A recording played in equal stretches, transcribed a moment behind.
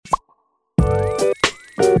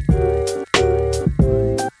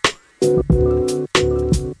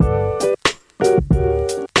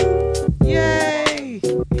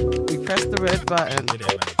button. Did it,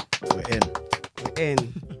 man. We're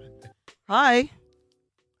in. Hi.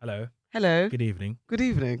 Hello. Hello. Good evening. Good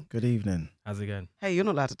evening. Good evening. How's it going? Hey, you're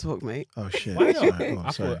not allowed to talk, mate. Oh shit. Why not? Sorry. Oh,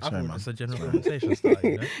 I sorry, thought man. it's a general conversation start,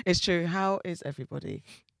 you know? It's true. How is everybody?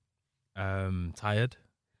 Tired.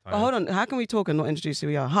 Oh, hold on. How can we talk and not introduce who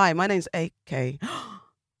we are? Hi, my name's AK.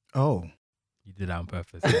 Oh, You did that on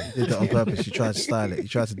purpose. you did that on purpose. You tried to style it. You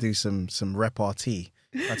tried to do some repartee.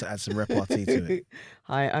 Tried to add some repartee to it.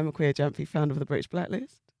 Hi, I'm a queer Jampy, founder of the British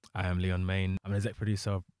Blacklist. I am Leon Main. I'm an exec producer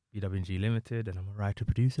of AKEMNJI Limited, and I'm a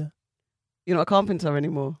writer-producer. You're not a carpenter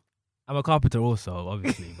anymore. I'm a carpenter also,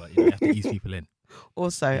 obviously, but you have to ease people in.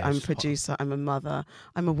 Also, Yeah, I'm a it's producer. I'm a mother.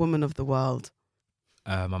 I'm a woman of the world.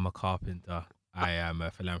 I'm a carpenter. I am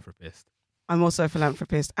a philanthropist. I'm also a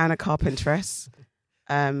philanthropist and a carpentress.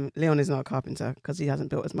 Leon is not a carpenter because he hasn't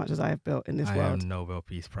built as much as I have built in this I world. am Nobel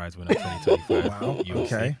Peace Prize winner 2025. Wow. You will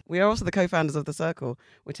Okay. see. We are also the co-founders of The Circle,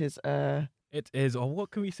 which is, It is, or what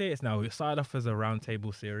can we say it's now? It started off as a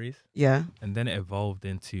roundtable series, yeah. and then it evolved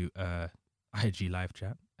into IG live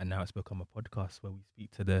chat, and now it's become a podcast where we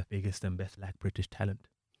speak to the biggest and best Black British talent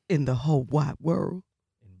In the whole wide world.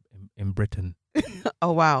 in Britain.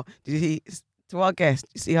 Oh, wow. Did you see, to our guest,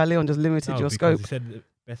 you see how Leon just limited No, your because scope? he said the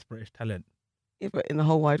best British talent. Yeah, but in the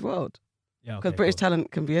whole wide world. Yeah, Because okay, British cool.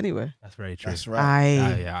 talent can be anywhere. That's very true. That's right.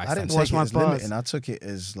 I I didn't Watch take it my as bars. limiting. I took it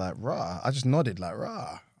as like rah. I just nodded like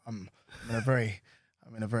rah. I'm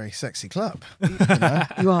in a very sexy club. You know?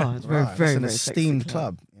 You are. It's very, Right, very, it's an very sexy esteemed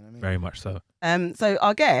club. You know what I mean? Very much so. So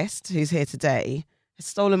our guest, who's here today, has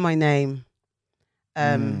stolen my name,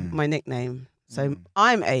 my nickname. So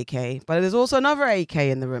I'm AK, but there's also another AK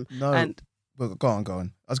in the room. No, And well, go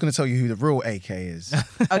on. I was going to tell you who the real AK is.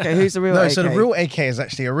 okay, who's the real No, AK? so the real AK is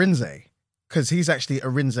actually Arinze, because he's actually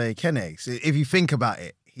Arinze Kene. So if you think about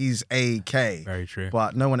it, he's AK. Very true.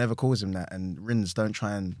 But no one ever calls him that, and Rins don't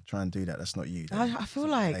try and do that. That's not you. I feel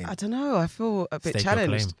like, I don't know, I feel a bit Stake your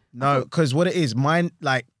challenged. claim. No, because what it is,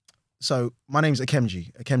 so my name's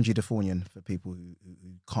AKEMNJI NDIFORNYEN for people who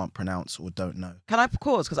can't pronounce or don't know. Can I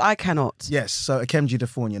pause? Because I cannot. Yes, so AKEMNJI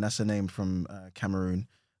NDIFORNYEN, that's a name from Cameroon,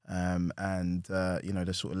 and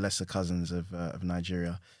the sort of lesser cousins of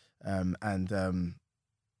Nigeria, and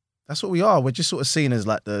that's what we are. We're just sort of seen as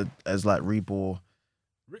Rebor.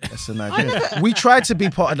 That's a Nigerian. We tried to be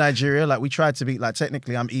part of Nigeria. Like we tried to be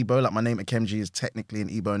technically I'm Igbo. Like my name AKEMNJI is technically an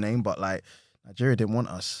Igbo name, but like Nigeria didn't want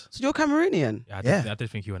us. So you're Cameroonian? Yeah, I did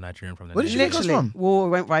think you were Nigerian from the Where name. did you think I was Literally. from? Well, it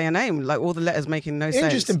went by your name. Like all the letters making no sense.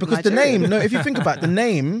 Interesting, because Nigerian. the name. No, if you think about it, the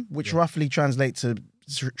name, which roughly translates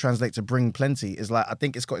to bring plenty, is like I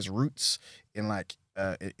think it's got its roots in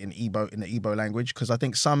in Igbo, in the Igbo language. Because I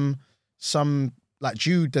think some like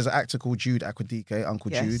Jude, there's an actor called Jude Akwadike,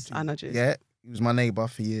 Uncle Yes, Jude. I know Jude. Yeah, he was my neighbor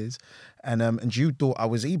for years, and Jude thought I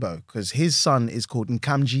was Igbo because his son is called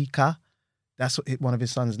Nkamji Ka. That's one of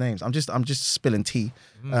his son's names. I'm just spilling tea,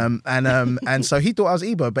 and so he thought I was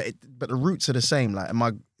Igbo, but the roots are the same. Like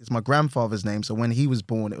it's my grandfather's name. So when he was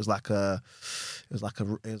born, it was like a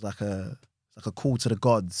call to the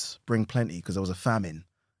gods, bring plenty, because there was a famine.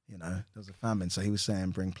 You know, there was a famine, so he was saying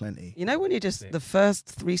bring plenty. You know when you just, the first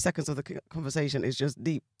 3 seconds of the conversation is just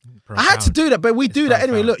deep. I had to do that, but we do that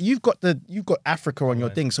anyway. profound. Look, you've got Africa on your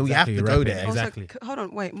thing, so we have Exactly, to you're go rapping there. it. Exactly. Also, hold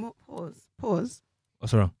on, wait, more, pause.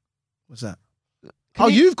 What's wrong? What's that?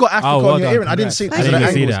 Can You've got Africa well on your done, earring. I didn't see it congrats. because I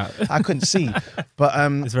of didn't the even see angles. I couldn't see,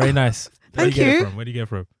 but It's very nice. Thank Where do you you. get it from? Where do you get it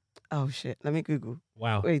from? Oh shit, let me Google.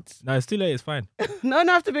 Wow. Wait. No, it's too late. It's fine. No, I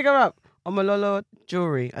have to pick her up. Omalolo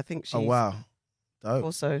Jewelry. I think she's oh wow, dope.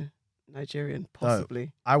 also Nigerian,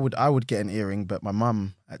 possibly. I would get an earring, but my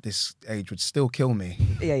mum at this age would still kill me.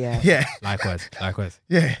 Yeah. Yeah, Likewise.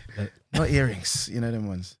 yeah, not earrings. You know them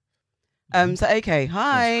ones. So AK,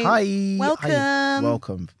 hi. Hi. Welcome. Hi.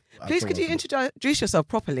 Welcome. Please, could you introduce yourself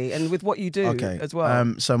properly and with what you do as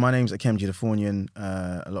well? So my name's AKEMNJI NDIFORNYEN.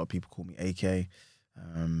 A lot of people call me AK.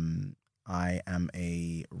 I am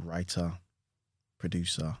a writer,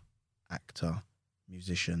 producer, actor,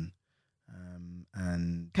 musician.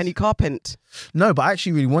 And Can you carpent? no, but I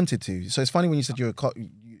actually really wanted to. So it's funny when you said you're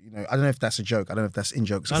I don't know if that's a joke. I don't know if that's in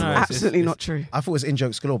jokes. No, galore. it's- Absolutely not true. I thought it was in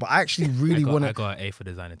jokes galore, but I actually really want I to. got an A for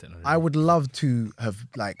design and technology. I would love to have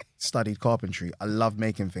studied carpentry. I love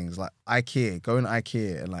making things like IKEA, going to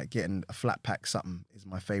IKEA and getting a flat pack something is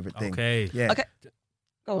my favorite thing. Okay. Yeah. Okay.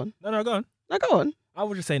 Go on. No, go on. No, go on. I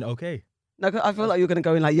was just saying okay. No, 'cause I feel like you're going to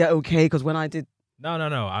go in okay, because when I did... No.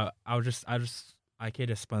 IKEA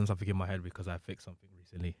just spun something in my head because I fixed something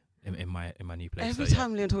recently in my new place. Every so,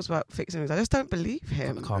 time Leon talks about fixing things, I just don't believe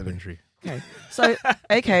him. carpentry. Okay. So,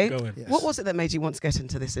 AK, Go on. Yes. what was it that made you want to get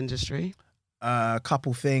into this industry? A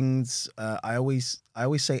couple things. I always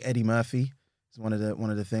say Eddie Murphy. is one of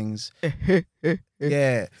the things. Yeah,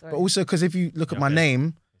 Sorry. but also because if you look at my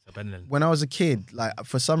name, Ben. when I was a kid, like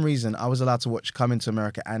for some reason, I was allowed to watch Coming to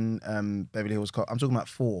America and Beverly Hills Cop. I'm talking about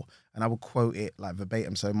 4, and I would quote it like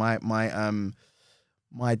verbatim. So my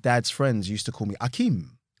dad's friends used to call me Akeem.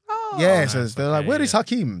 Oh, Yeah, nice. so they're like, Okay, "Where is yeah.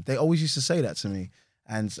 Hakeem?" They always used to say that to me,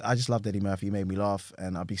 and I just loved Eddie Murphy. He made me laugh,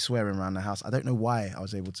 and I'd be swearing around the house. I don't know why I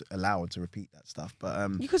was allowed to repeat that stuff,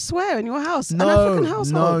 but you could swear in your house. An African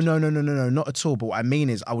household. no, not at all. But what I mean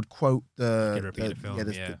is, I would quote could repeat the film,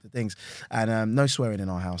 the things, and no swearing in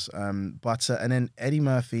our house. But and then Eddie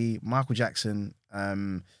Murphy, Michael Jackson,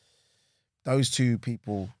 those two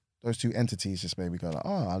people, those two entities just made me go like,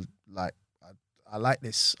 oh, I like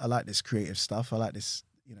this creative stuff. I like this,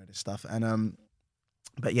 this stuff. And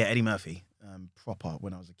but yeah, Eddie Murphy, proper.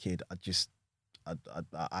 When I was a kid, I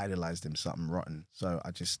idolized him something rotten. So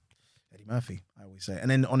Eddie Murphy, I always say.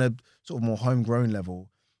 And then on a sort of more homegrown level,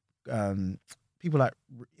 people like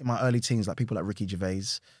in my early teens, like people like Ricky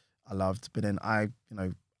Gervais, I loved. But then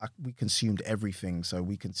we consumed everything. So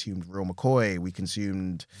we consumed Real McCoy, we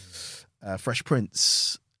consumed Fresh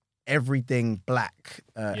Prince, everything black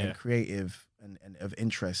and creative and of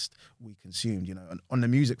interest we consumed, and on the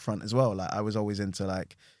music front as well. Like I was always into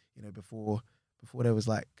before there was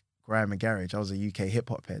like grime and garage, I was a UK hip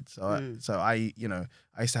hop head. So I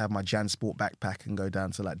used to have my Jan Sport backpack and go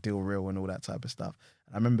down to like Deal Real and all that type of stuff.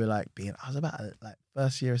 And I remember I was about like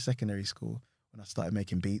first year of secondary school when I started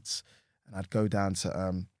making beats, and I'd go down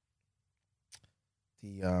to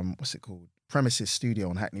the what's it called? Premises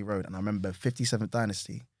Studio on Hackney Road, and I remember 57th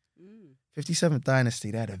Dynasty. 57th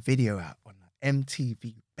Dynasty, they had a video out on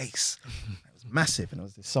MTV Bass. It was massive, and it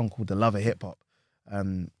was this song called The Love of Hip Hop.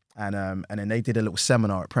 And then they did a little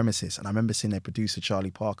seminar at Premises, and I remember seeing their producer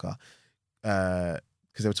Charlie Parker, because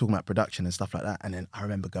they were talking about production and stuff like that. And then I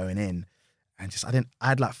remember going in, and I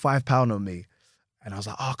had like £5 on me, and I was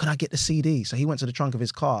like, oh, can I get the CD? So he went to the trunk of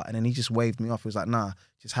his car, and then he just waved me off. He was like, nah,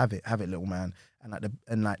 just have it, little man. And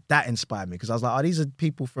that inspired me, because I was like, oh, these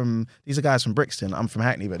are guys from Brixton. I'm from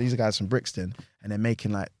Hackney, but these are guys from Brixton, and they're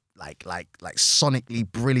making like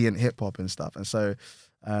sonically brilliant hip hop and stuff. And so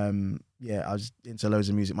I was into loads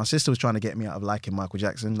of music. My sister was trying to get me out of liking Michael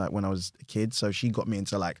Jackson like when I was a kid, so she got me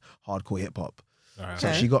into like hardcore hip hop. Right.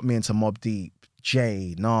 So she got me into Mobb Deep,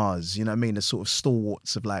 Jay, Nas, you know what I mean, the sort of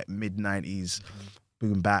stalwarts of like mid 90s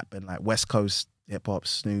boom bap and like West Coast hip hop,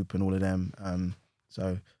 Snoop and all of them.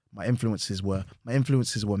 So my influences were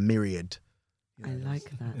myriad. I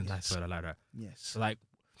like that. Nice word, I like that. Yes. So like,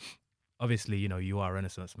 obviously, you are a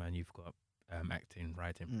Renaissance man. You've got acting,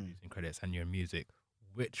 writing, producing credits, and your music.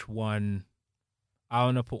 Which one? I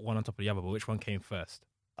want to put one on top of the other, but which one came first?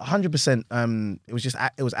 100%.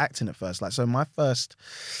 It was acting at first. Like, so my first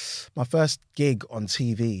gig on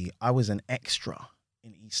TV, I was an extra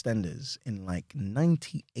in EastEnders in like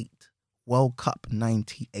 98, World Cup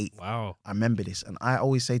 98. Wow. I remember this, and I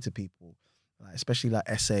always say to people, like, especially like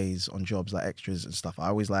essays on jobs, like extras and stuff, I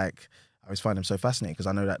always find them so fascinating, because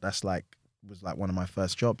I know that was one of my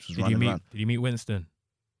first jobs. Was running around. Did you meet Winston?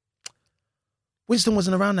 Winston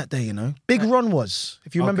wasn't around that day, Big Ron was.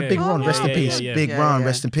 If you remember Big Ron, rest in peace. Big Ron,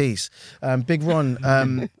 rest in peace. Big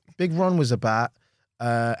Ron, Big Ron was about,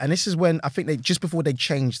 and this is when I think just before they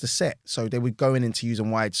changed the set, so they were going into using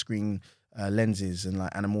widescreen lenses and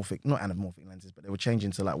like not anamorphic lenses, but they were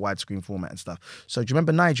changing to like widescreen format and stuff. So do you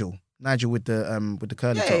remember Nigel with the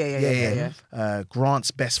curly top? Yeah. Grant's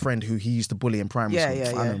best friend, who he used to bully in primary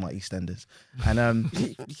school. I know my EastEnders. And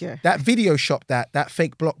that video shop, that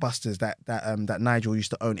fake Blockbusters that Nigel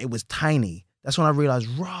used to own, it was tiny. That's when I realized,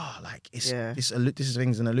 this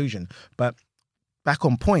thing's an illusion. But back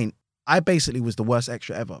on point, I basically was the worst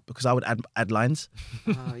extra ever, because I would add lines.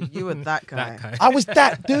 Oh, you were that guy. I was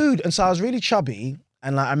that dude, and so I was really chubby.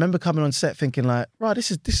 And like I remember coming on set thinking like, right, this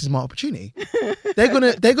is my opportunity.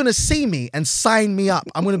 They're gonna see me and sign me up.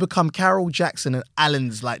 I'm gonna become Carol Jackson and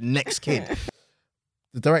Alan's like next kid.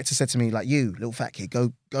 The director said to me like, you little fat kid,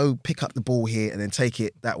 go pick up the ball here and then take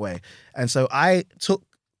it that way. And so I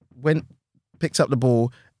picked up the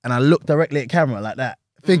ball and I looked directly at camera like that,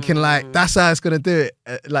 thinking like that's how it's gonna do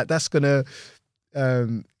it. Like that's gonna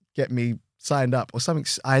get me signed up or something.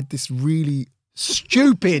 I had this really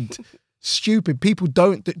stupid. People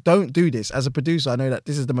don't do this. As a producer, I know that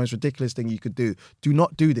this is the most ridiculous thing you could do. Do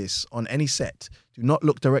not do this on any set. Do not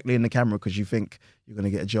look directly in the camera because you think you're going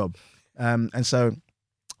to get a job. And so,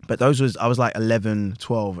 but I was like 11,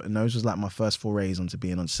 12, and those was like my first forays onto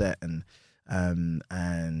being on set. And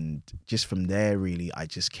just from there, really, I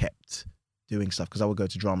just kept doing stuff, because I would go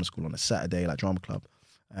to drama school on a Saturday, like drama club.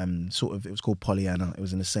 Sort of, it was called Pollyanna. It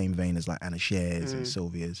was in the same vein as like Anna Shares and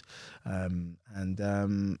Sylvia's. And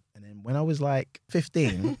then when I was like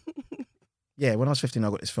 15, when I was 15, I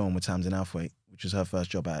got this film with Tamsin Outhwaite, which was her first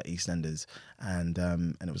job at EastEnders, and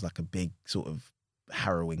it was like a big sort of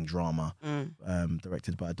harrowing drama,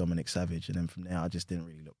 directed by Dominic Savage. And then from there, I just didn't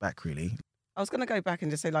really look back, really. I was going to go back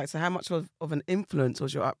and just say, like, so how much of an influence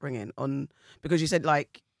was your upbringing on, because you said,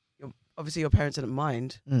 like, obviously your parents didn't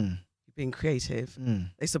mind you being creative.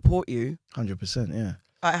 They support you. 100%,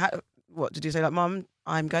 yeah. What did you say? Like, Mum,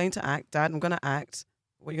 I'm going to act. Dad, I'm going to act.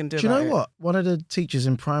 What are you going to do? Do you know what? One of the teachers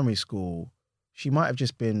in primary school, she might have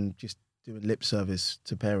just been doing lip service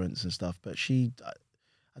to parents and stuff, but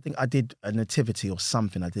I think I did a nativity or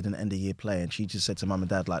something. I did an end of year play, and she just said to Mum and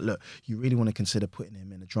Dad, like, look, you really want to consider putting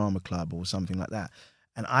him in a drama club or something like that.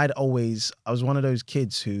 And I was one of those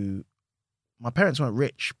kids who, my parents weren't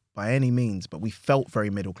rich by any means, but we felt very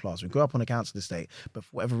middle class. We grew up on a council estate, but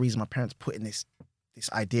for whatever reason, my parents put in this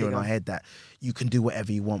idea in our head that you can do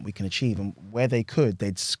whatever you want, we can achieve. And where they could,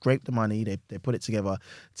 they'd scrape the money, they put it together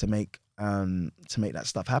to make that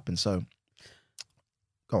stuff happen. So,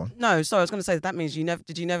 go on. No, sorry, I was going to say that means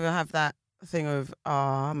did you never have that thing of,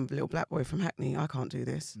 I'm a little black boy from Hackney, I can't do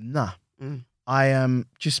this? Nah. I am,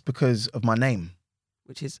 just because of my name.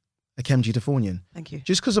 Which is? AKEMNJI DIFORNYEN. Thank you.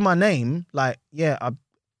 Just because of my name, like,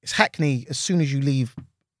 it's Hackney as soon as you leave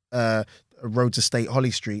Rhodes Estate, Holly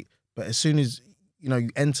Street, but as soon as, you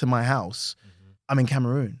enter my house, I'm in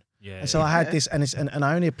Cameroon. Yeah. And so I had this, and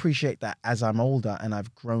I only appreciate that as I'm older and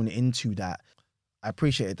I've grown into that. I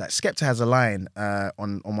appreciated that. Skepta has a line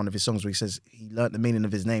on one of his songs where he says he learnt the meaning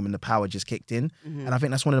of his name and the power just kicked in. And I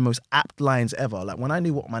think that's one of the most apt lines ever. Like, when I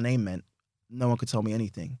knew what my name meant, no one could tell me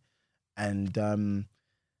anything. And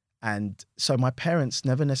so my parents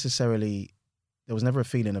never necessarily, there was never a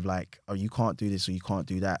feeling of like, oh, you can't do this or you can't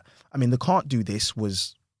do that. I mean, the can't do this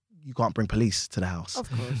was, you can't bring police to the house. Of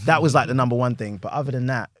course. That was like the number one thing. But other than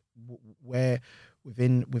that, where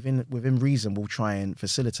within reason, we'll try and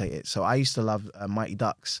facilitate it. So I used to love Mighty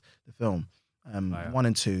Ducks, the film, 1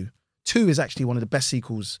 and 2. 2 is actually one of the best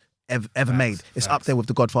sequels ever made. It's up there with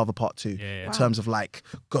The Godfather Part 2 in terms of like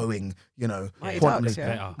going, Mighty importantly. Ducks,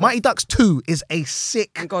 yeah. Mighty Ducks 2 is a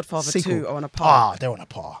sick And Godfather sequel. 2 are on a par. They're on a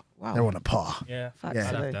par. Wow. They're on a par. Yeah,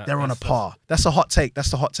 Yeah. They're on a par. That's a hot take.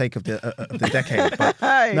 That's the hot take of the decade. But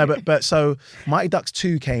no, but so Mighty Ducks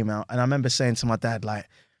 2 came out, and I remember saying to my dad, like,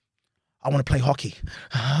 I want to play hockey.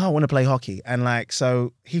 I want to play hockey. And like,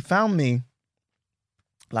 so he found me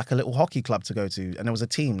like a little hockey club to go to, and there was a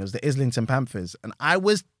team. There was the Islington Panthers, and I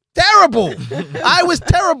was terrible. I was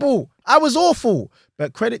terrible. I was awful.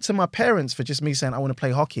 But credit to my parents for just me saying I want to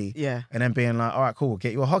play hockey. Yeah. And then being like, all right, cool, we'll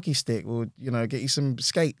get you a hockey stick. We'll, get you some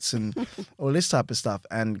skates and all this type of stuff.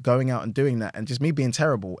 And going out and doing that, and just me being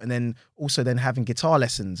terrible. And then also then having guitar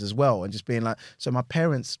lessons as well. And just being like, so my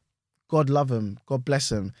parents, God love them, God bless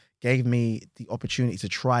them, gave me the opportunity to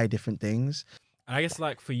try different things. And I guess,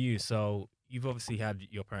 like, for you, so you've obviously had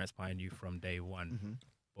your parents behind you from day one.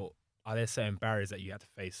 But are there certain barriers that you had to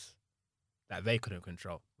face that they couldn't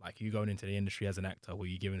control? Like, you going into the industry as an actor, were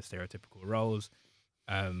you given stereotypical roles?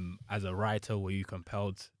 As a writer, were you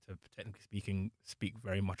compelled to, technically speaking, speak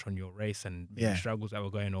very much on your race and the struggles that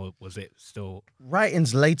were going, or was it still...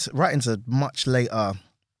 Writing's a much later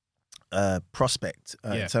prospect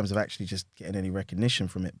in terms of actually just getting any recognition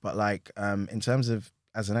from it. But like, in terms of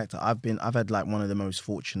as an actor, I've had like one of the most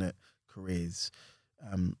fortunate careers,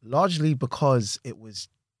 largely because it's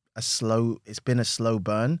been a slow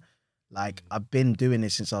burn. Like, I've been doing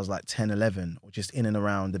this since I was like 10, 11, or just in and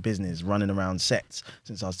around the business, running around sets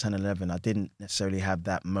since I was 10, 11. I didn't necessarily have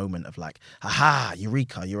that moment of like, aha,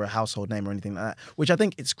 eureka, you're a household name or anything like that, which I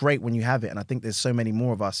think it's great when you have it. And I think there's so many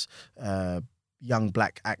more of us young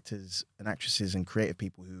black actors and actresses and creative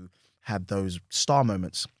people who have those star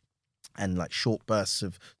moments and like short bursts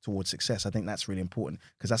towards success. I think that's really important,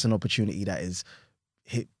 because that's an opportunity that is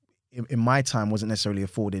in my time wasn't necessarily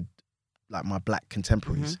afforded like my black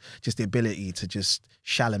contemporaries. Just the ability to just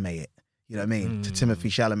Chalamet it, you know what I mean? To Timothy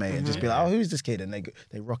Chalamet and just be like, oh, who's this kid? And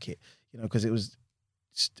they rock it, because it was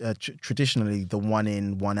traditionally the one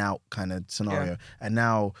in, one out kind of scenario. And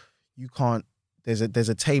now you can't, there's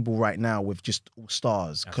a table right now with just all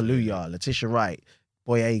stars, Kaluuya, Letitia Wright,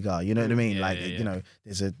 Boyega, you know what I mean?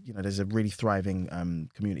 There's a really thriving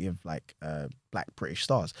community of like black British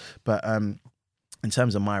stars. But in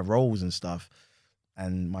terms of my roles and stuff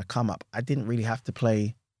and my come up, I didn't really have to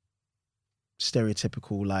play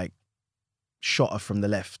stereotypical like shotter from the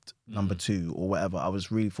left, number 2 or whatever. I was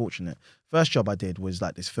really fortunate. First job I did was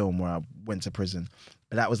like this film where I went to prison,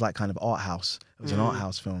 but that was like kind of art house. It was an art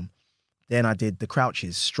house film. Then I did The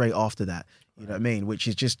Crouches straight after that. You know what I mean? Which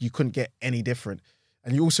is just, you couldn't get any different.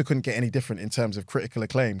 And you also couldn't get any different in terms of critical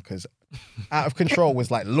acclaim, because Out of Control was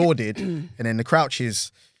like lauded, and then The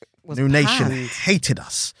Crouches, New Nation hated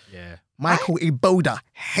us. Yeah. Michael Iboda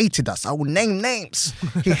hated us. I will name names.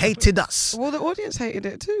 He hated us. Well, the audience hated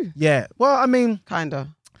it too. Yeah. Well, I mean,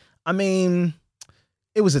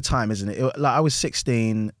 it was a time, isn't it? Like, I was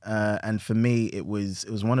 16, and for me, it was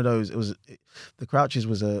one of those. The Crouches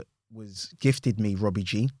was gifted me Robbie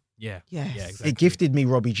G. Yeah. Yes. Yeah. Exactly. It gifted me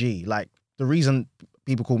Robbie G. Like, the reason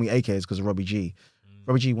people call me AK is because of Robbie G.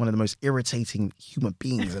 Robbie G, one of the most irritating human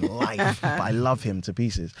beings in life, but I love him to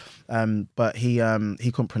pieces. But he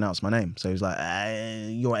couldn't pronounce my name, so he was like,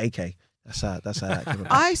 "You're AK." That's how that came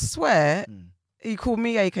about. I swear, he called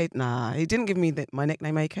me AK. Nah, he didn't give me my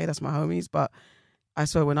nickname AK. That's my homies. But I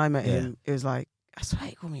swear, when I met him, it was like, I swear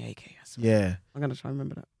he called me AK. I swear. Yeah, I'm gonna try and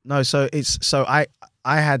remember that. No,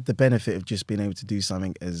 I had the benefit of just being able to do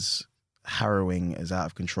something as harrowing as Out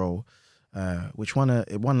of Control, which won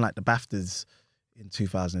like the BAFTAs in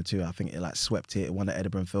 2002. I think it like swept it. It won the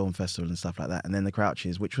Edinburgh Film Festival and stuff like that. And then The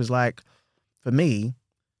Crouches, which was like, for me,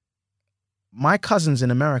 my cousins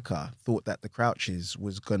in America thought that The Crouches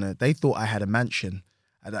they thought I had a mansion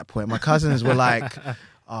at that point. My cousins were like,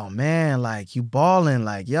 "Oh man, like, you balling,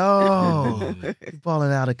 like, yo, you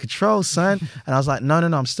balling out of control, son." And I was like, no,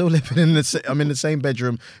 I'm still living I'm in the same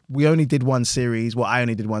bedroom. We only did one series. Well, I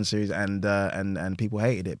only did one series, and people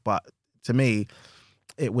hated it. But to me,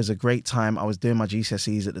 it was a great time. I was doing my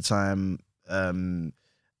GCSEs at the time, and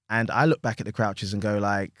I look back at The Crouches and go,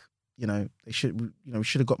 like, we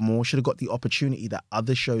should have got more. Should have got the opportunity that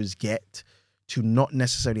other shows get to not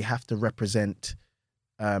necessarily have to represent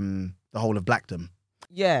the whole of blackdom.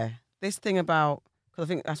 Yeah, this thing about, because I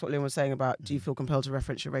think that's what Leon was saying about, do you feel compelled to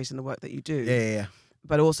reference your race in the work that you do? Yeah.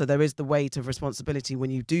 But also there is the weight of responsibility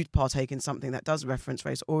when you do partake in something that does reference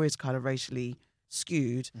race or is kind of racially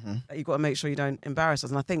skewed, that you've got to make sure you don't embarrass us.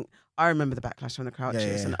 And I think I remember the backlash from The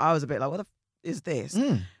Crouches, and I was a bit like, what the is this?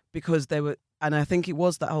 Because they were, and I think it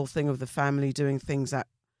was that whole thing of the family doing things that,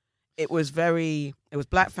 it was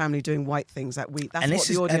black family doing white things that's what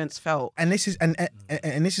the audience felt. And this is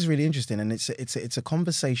this is really interesting, and it's a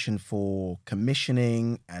conversation for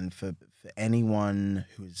commissioning and for anyone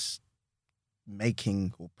who's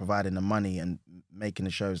making or providing the money and making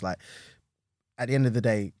the shows. Like, at the end of the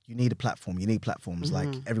day, you need a platform. You need platforms. Like,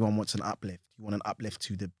 everyone wants an uplift. You want an uplift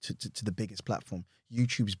to the biggest platform.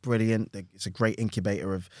 YouTube's brilliant. It's a great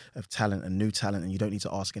incubator of talent and new talent, and you don't need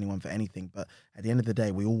to ask anyone for anything. But at the end of the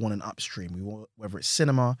day, we all want an upstream. We want, whether it's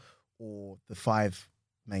cinema or the 5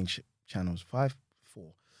 main channels. 4.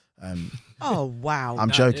 Oh wow!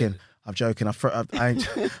 I'm joking. I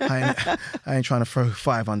ain't trying to throw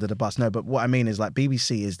 5 under the bus. No, but what I mean is, like,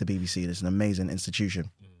 BBC is the BBC. It's an amazing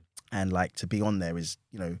institution, and like, to be on there is,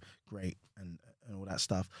 great and all that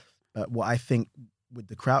stuff. But what I think with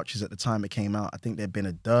The Crouches at the time it came out, I think there'd been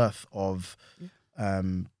a dearth of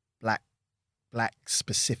black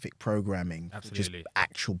specific programming, just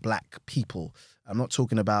actual black people. I'm not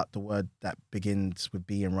talking about the word that begins with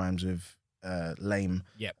B and rhymes with lame.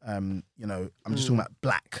 Yep. I'm just talking about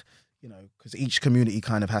black. Because each community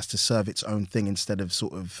kind of has to serve its own thing instead of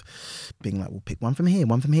sort of being like, we'll pick one from here,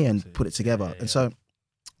 and put it together. And so,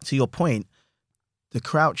 to your point, The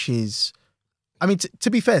Crouches, I mean, to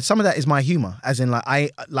be fair, some of that is my humor, as in,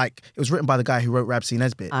 like, it was written by the guy who wrote Rab C.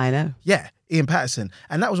 Nesbitt. I know. Yeah, Ian Patterson.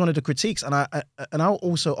 And that was one of the critiques. And I'll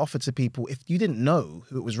also offer to people, if you didn't know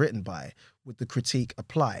who it was written by, would the critique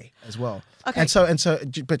apply as well? Okay. And so,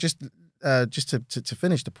 but just to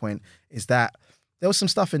finish the point, is that there was some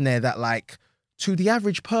stuff in there that, like, to the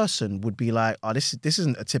average person would be like, oh, this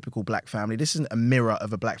isn't a typical black family. This isn't a mirror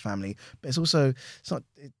of a black family. But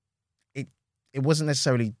it wasn't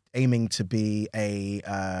necessarily aiming to be a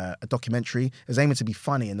documentary. It was aiming to be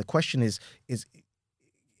funny. And the question is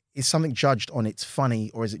something judged on its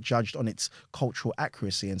funny, or is it judged on its cultural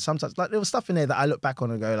accuracy? And sometimes, like, there was stuff in there that I look back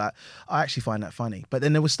on and go, like, I actually find that funny. But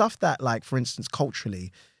then there was stuff that, like, for instance,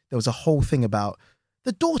 culturally, there was a whole thing about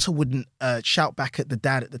the daughter wouldn't shout back at the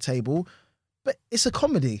dad at the table. But it's a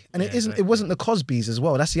comedy, and it isn't. It wasn't the Cosbys as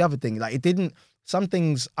well. That's the other thing. Like, it didn't. Some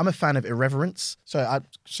things. I'm a fan of irreverence.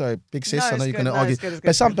 So big sis. I know you're going to argue,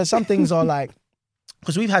 but some things are like,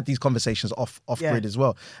 because we've had these conversations off grid as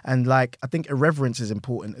well, and like, I think irreverence is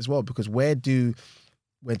important as well, because when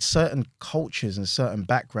certain cultures and certain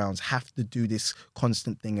backgrounds have to do this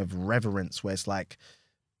constant thing of reverence, where it's like,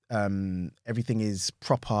 everything is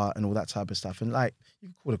proper and all that type of stuff, and like, you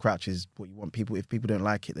can call The Crouches what you want. People, if people don't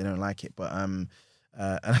like it, they don't like it. But and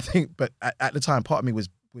I think, but at the time, part of me was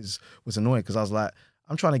annoyed, because I was like,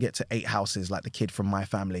 I'm trying to get to 8 houses like the kid from My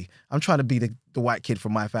Family. I'm trying to be the white kid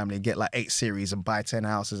from My Family and get like 8 series and buy 10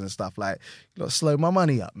 houses and stuff. Like, you got to slow my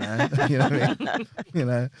money up, man. You know what I mean? You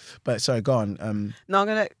know. But sorry, go on. No, I'm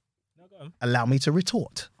gonna allow me to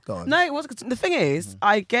retort. Go on. No, it was the thing is,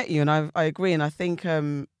 I get you and I agree, and I think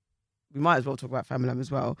we might as well talk about Family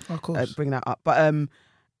as well. Of course, bring that up. But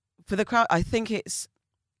for the crowd, I think it's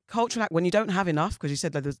cultural when you don't have enough, because you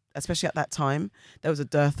said that especially at that time there was a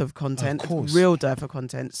dearth of content, real dearth of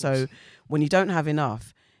content. So when you don't have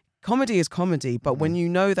enough, comedy is comedy, but when you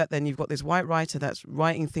know that then you've got this white writer that's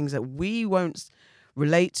writing things that we won't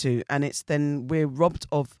relate to, and it's then we're robbed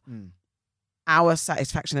of our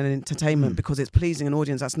satisfaction and entertainment because it's pleasing an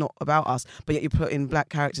audience that's not about us, but yet you put in black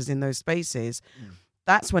characters in those spaces.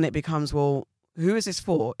 That's when it becomes, well, who is this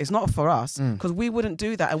for? It's not for us, because we wouldn't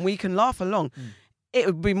do that, and we can laugh along. It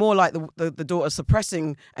would be more like the daughter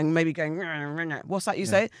suppressing and maybe going, what's that you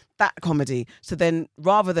say? That comedy. So then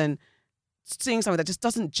rather than seeing something that just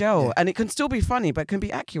doesn't gel, and it can still be funny, but it can be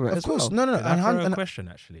accurate as well. Of course, no. I have a question,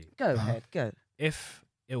 actually. Go ahead, go. If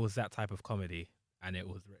it was that type of comedy and it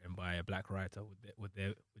was written by a black writer, would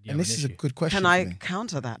you and this is a good question. Can I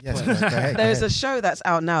counter that? Yes, point? go ahead, There's a show that's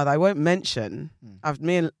out now that I won't mention.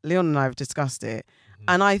 Me and Leon and I have discussed it,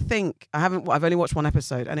 and I think I've only watched one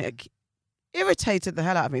episode, and it irritated the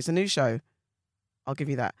hell out of me. It's a new show. I'll give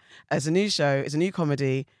you that. It's a new show. It's a new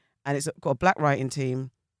comedy, and it's got a black writing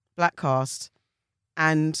team, black cast,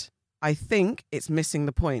 and I think it's missing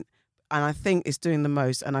the point. And I think it's doing the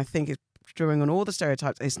most, and I think it's drawing on all the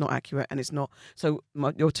stereotypes. It's not accurate, and it's not. So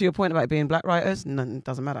to your point about it being black writers, none, it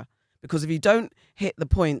doesn't matter, because if you don't hit the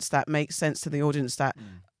points that make sense to the audience that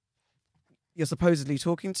you're supposedly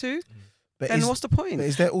talking to, then what's the point? But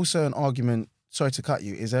is there also an argument? Sorry to cut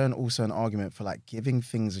you. Is there also an argument for like giving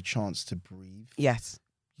things a chance to breathe? Yes.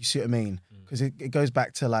 You see what I mean? Because it goes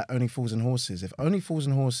back to like Only Fools and Horses. If Only Fools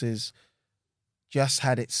and Horses just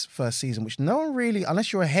had its first season, which no one really,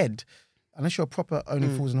 unless you're a proper Only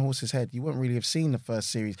Fools and Horses head, you won't really have seen the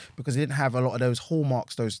first series, because it didn't have a lot of those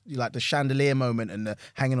hallmarks, those like the chandelier moment and the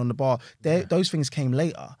hanging on the bar. Those things came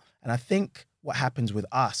later. And I think what happens with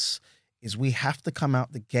us is we have to come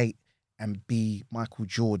out the gate and be Michael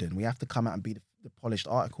Jordan. We have to come out and be the polished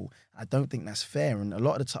article. I don't think that's fair. And a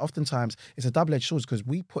lot of oftentimes it's a double-edged sword, because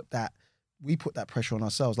we put that pressure on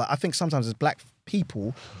ourselves. Like I think sometimes as black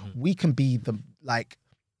people, we can be like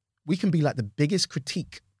the biggest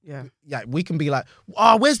critique. Yeah. Yeah, we can be like,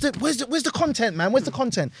 where's the content, man? Where's the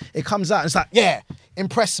content? It comes out and it's like,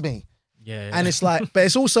 impress me. Yeah. And it's like, but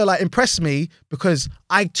it's also like, impress me because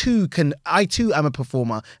I too am a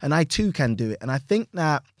performer and I too can do it. And I think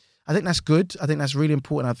that's good. I think that's really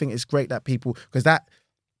important. I think it's great that people, because that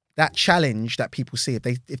challenge that people see,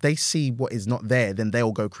 if they see what is not there, then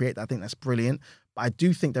they'll go create that. I think that's brilliant. But I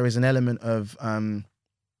do think there is an element of of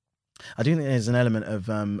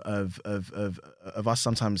us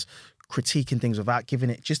sometimes critiquing things without giving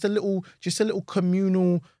it just a little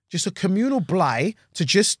communal, just a communal bly to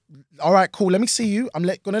just, all right, cool, let me see you. I'm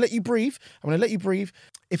going to let you breathe.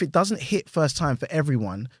 If it doesn't hit first time for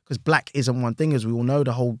everyone, because black isn't one thing, as we all know,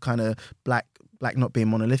 the whole kind of black not being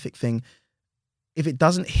monolithic thing, if it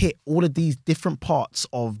doesn't hit all of these different parts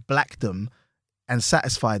of blackdom and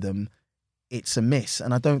satisfy them, it's a miss.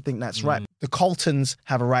 And I don't think that's right. The Coltons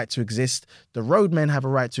have a right to exist. The Roadmen have a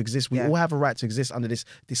right to exist. We all have a right to exist under this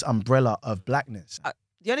umbrella of blackness.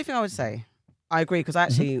 The only thing I would say, I agree, because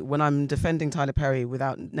actually when I'm defending Tyler Perry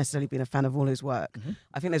without necessarily being a fan of all his work,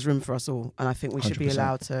 I think there's room for us all. And I think we should be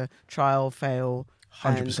allowed to trial, fail,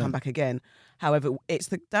 100%. And come back again. However, it's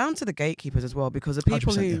down to the gatekeepers as well, because the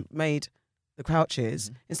people who made the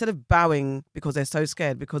Crouches, instead of bowing because they're so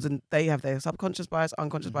scared, because they have their subconscious bias,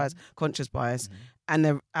 unconscious bias, conscious bias, and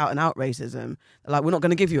they're out and out racism, like, we're not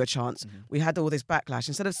going to give you a chance. We had all this backlash.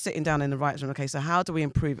 Instead of sitting down in the writers' room, okay, so how do we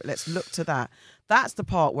improve it? Let's look to that. That's the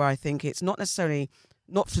part where I think it's not necessarily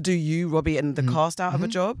not to do you, Robbie, and the cast out of a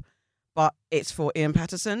job, but it's for Ian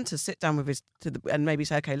Patterson to sit down with and maybe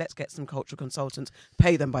say, okay, let's get some cultural consultants,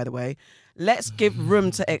 pay them, by the way. Let's give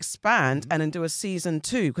room to expand and then do a season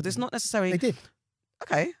 2, because it's not necessarily... They did.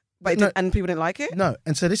 Okay. But and people didn't like it? No.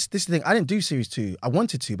 And so this is the thing. I didn't do series 2. I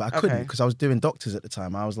wanted to, but I couldn't, because I was doing Doctors at the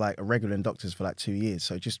time. I was like a regular in Doctors for like 2 years.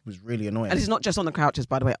 So it just was really annoying. And it's not just on the Crouches,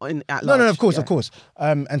 by the way, at large. No, of course.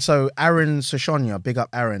 And so Aaron Soshonia, big up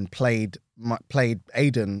Aaron, played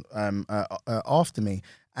Aidan after me.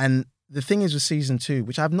 And the thing is with season 2,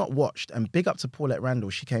 which I've not watched, and big up to Paulette Randall,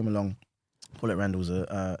 she came along. Paulette Randall's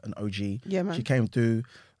an OG. Yeah, man. She came through,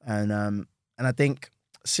 and I think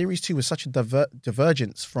series 2 was such a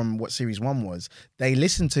divergence from what series 1 was. They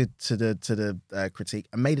listened to the critique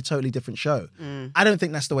and made a totally different show. I don't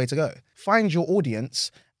think that's the way to go. Find your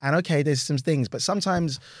audience, and okay, there's some things, but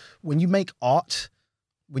sometimes when you make art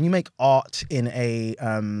in a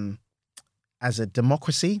as a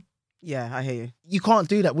democracy, Yeah, I hear you. you can't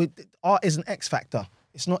do that. Art is an X factor.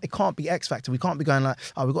 It's not. It can't be X factor. We can't be going like,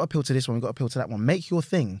 oh, we've got to appeal to this one, we've got to appeal to that one. Make your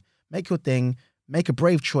thing. Make your thing. Make a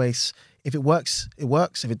brave choice. If it works, it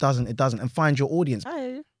works. If it doesn't, it doesn't. And find your audience. I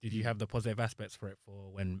hear you. Did you have the positive aspects for it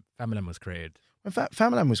for when Family was created? In fact,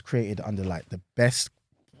 Family was created under like the best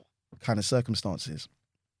kind of circumstances.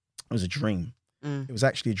 It was a dream. It was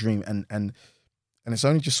actually a dream, and it's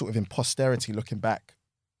only just sort of in posterity looking back,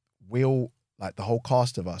 we'll, like the whole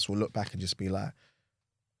cast of us will look back and just be like,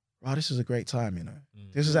 wow, this is a great time, you know.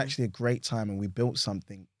 This is actually a great time, and we built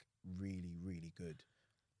something really, really good.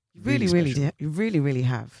 You really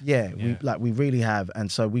have. Yeah, we really have,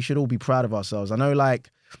 and so we should all be proud of ourselves. I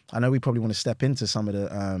know we probably want to step into some of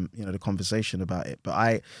the the conversation about it,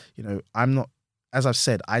 but I'm not, as I've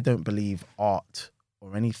said, I don't believe art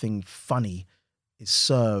or anything funny is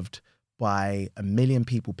served by a million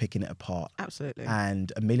people picking it apart. Absolutely.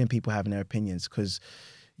 And a million people having their opinions, because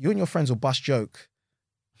you and your friends will bust joke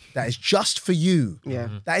that is just for you. Yeah.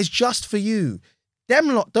 That is just for you. Them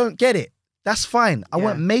lot don't get it. That's fine. I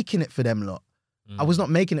weren't making it for them lot. I was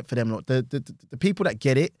not making it for them lot. The people that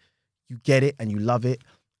get it, you get it and you love it.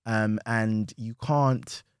 And you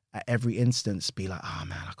can't at every instance be like, oh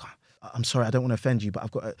man, I can't. I'm sorry, I don't want to offend you, but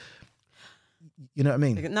I've got to, you know what I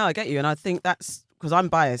mean? No, I get you. And I think that's because I'm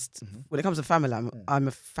biased. When it comes to Familam, I'm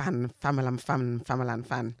a Familam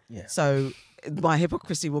fan. Yeah. So my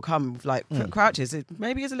hypocrisy will come with like Crouches. It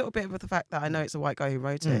maybe is a little bit of the fact that I know it's a white guy who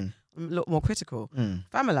wrote it. I'm a lot more critical.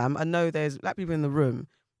 Familam, I know there's black people in the room,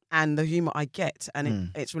 and the humour I get,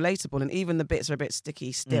 and it's relatable, and even the bits are a bit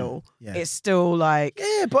sticky still. It's still like,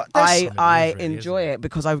 but I enjoy it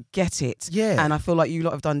because I get it. Yeah. And I feel like you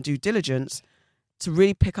lot have done due diligence to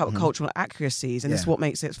really pick up cultural accuracies, and this is what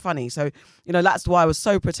makes it funny. So, that's why I was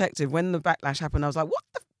so protective. When the backlash happened, I was like, what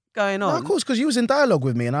the going on? No, of course, because you was in dialogue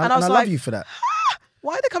with me, and I was love like, you for that.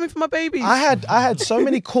 Why are they coming for my babies? I had so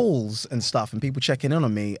many calls and stuff, and people checking in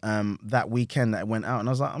on me that weekend that went out, and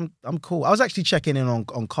I was like, I'm cool. I was actually checking in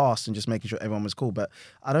on cast and just making sure everyone was cool, but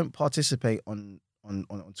I don't participate on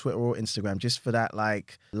Twitter or Instagram just for that.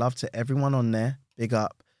 Like, love to everyone on there, big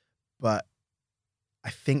up, but I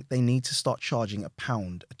think they need to start charging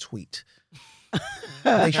 £1 a tweet.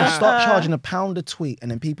 They should start charging £1 a tweet, and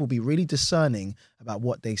then people be really discerning about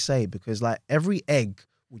what they say, because like every egg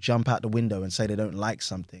will jump out the window and say they don't like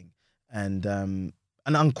something, and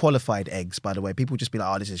unqualified eggs, by the way. People just be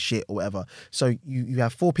like, oh, this is shit or whatever. So you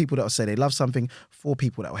have 4 people that will say they love something, 4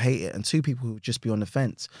 people that will hate it, and 2 people who will just be on the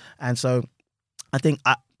fence. And so I think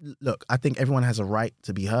everyone has a right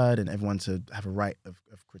to be heard, and everyone to have a right of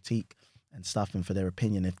critique and stuff, and for their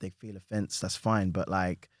opinion. If they feel offense, that's fine. But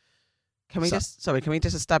like, can we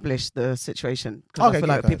just establish the situation? Because I feel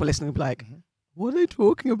like people listening will be like, what are they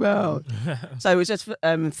talking about? So it's just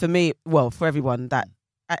for me, well, for everyone, that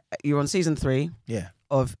you're on season 3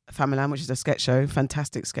 of Familam, which is a sketch show,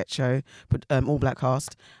 fantastic sketch show, but all black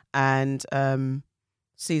cast. And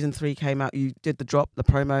season 3 came out. You did the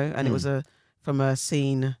promo, and it was from a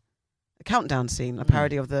countdown scene, a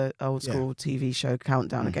parody of the old school TV show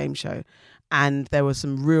Countdown, a game show. And there was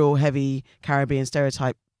some real heavy Caribbean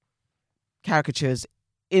stereotype caricatures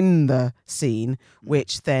in the scene,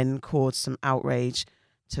 which then caused some outrage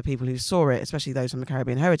to people who saw it, especially those from the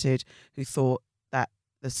Caribbean heritage, who thought that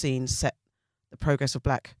the scene set the progress of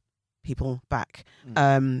black people back.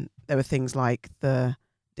 There were things like the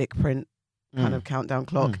dick print kind of countdown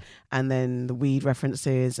clock, and then the weed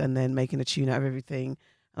references, and then making a tune out of everything.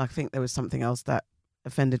 And I think there was something else that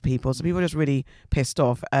offended people. So people were just really pissed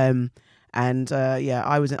off. I'm in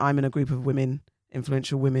a group of women,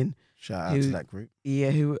 influential women. Shout out to that group. Yeah,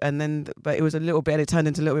 but it was it turned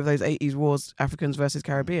into a little bit of those 80s wars, Africans versus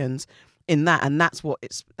Caribbeans in that. And that's what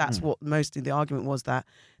mostly the argument was, that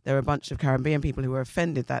there were a bunch of Caribbean people who were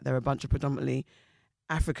offended that there were a bunch of predominantly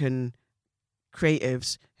African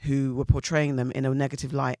creatives who were portraying them in a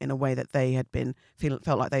negative light, in a way that they had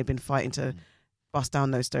felt like they'd been fighting to bust down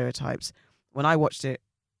those stereotypes. When I watched it,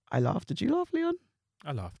 I laughed. Did you laugh, Leon?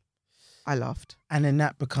 I laughed. And then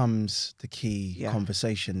that becomes the key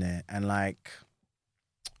conversation there. And like,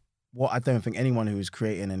 what I don't think anyone who is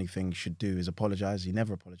creating anything should do is apologize. You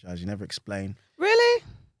never apologize. You never explain. Really?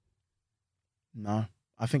 No.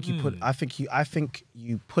 I think you put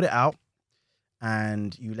it out,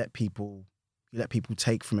 and you let people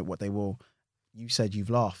take from it what they will. You said you've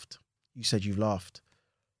laughed.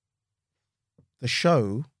 the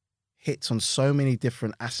show hits on so many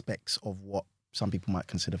different aspects of what some people might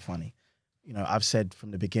consider funny. You know, I've said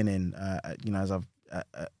from the beginning, you know, as I've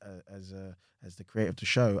as the creator of the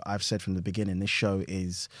show, I've said from the beginning, this show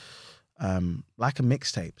is like a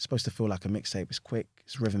mixtape. It's supposed to feel like a mixtape. It's quick,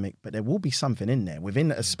 it's rhythmic, but there will be something in there.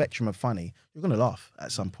 Within a spectrum of funny, you're going to laugh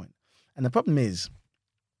at some point. And the problem is,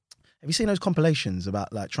 have you seen those compilations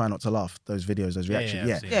about like try not to laugh, those videos, those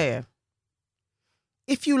reactions? Yeah.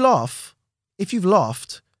 If you've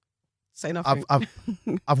laughed, Say nothing.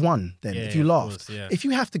 I've won then. Yeah, if you of laughed. course, yeah. If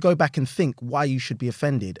you have to go back and think why you should be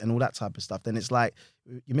offended and all that type of stuff, then it's like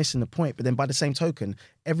you're missing the point. But then by the same token,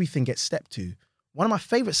 everything gets stepped to. One of my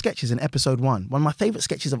favorite sketches in episode 1, one of my favorite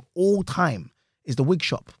sketches of all time is the wig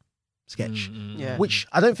shop sketch, which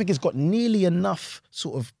I don't think has got nearly enough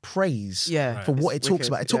sort of praise for what it talks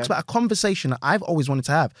about. It talks about a conversation that I've always wanted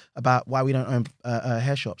to have about why we don't own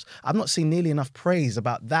hair shops. I've not seen nearly enough praise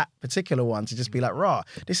about that particular one to just be like, rah,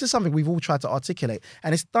 this is something we've all tried to articulate.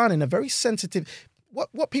 And it's done in a very sensitive...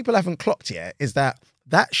 What people haven't clocked yet is that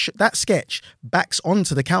sketch backs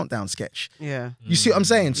onto the countdown sketch. Yeah. You see what I'm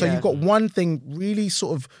saying? So you've got one thing really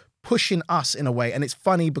sort of pushing us in a way, and it's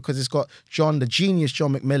funny because it's got the genius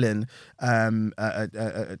John McMillan,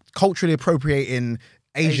 culturally appropriating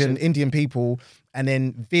Asian Indian people, and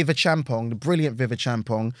then Viva Champong, the brilliant Viva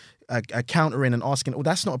Champong, countering and asking, "Oh,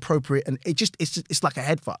 that's not appropriate," and it's like a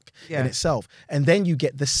head fuck in itself. And then you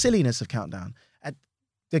get the silliness of Countdown.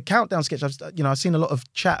 The Countdown sketch, I've seen a lot of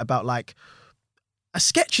chat about like a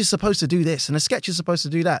sketch is supposed to do this and a sketch is supposed to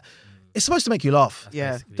do that. It's supposed to make you laugh.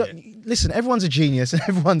 Listen, everyone's a genius and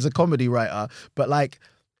everyone's a comedy writer, but like,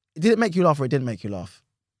 did it make you laugh or it didn't make you laugh?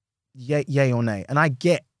 Yay or nay? And I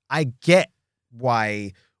get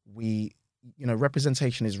why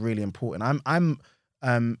representation is really important.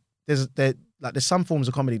 There's some forms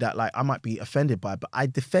of comedy that like I might be offended by, but I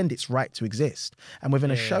defend its right to exist. And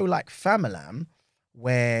within a show like Famalam,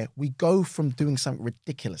 where we go from doing something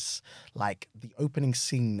ridiculous, like the opening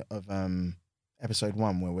scene of episode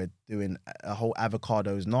 1, where we're doing a whole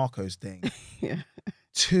avocados narcos thing,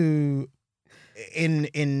 to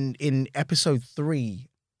in episode 3,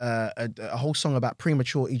 a whole song about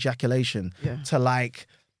premature ejaculation, to like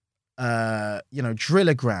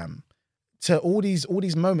Drillagram, to all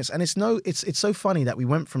these moments. And it's so funny that we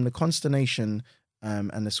went from the consternation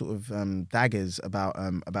and the sort of daggers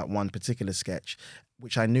about one particular sketch,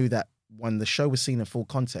 which I knew that when the show was seen in full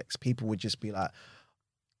context, people would just be like,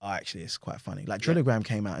 "Oh, actually, it's quite funny." Like Drillagram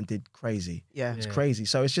came out and did crazy. It's crazy.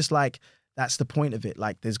 So it's just like, that's the point of it.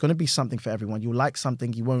 Like, there's going to be something for everyone. You'll like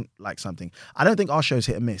something, you won't like something. I don't think our show's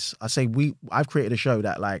hit and miss. I say I've created a show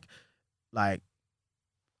that like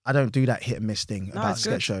I don't do that hit and miss thing about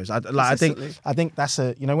sketch shows. I think that's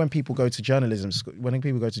when people go to journalism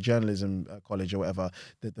college or whatever,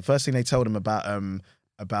 the first thing they tell them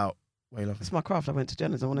about wait, it's my craft. I went to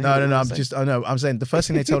journalism. No. I'm saying the first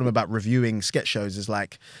thing they tell them about reviewing sketch shows is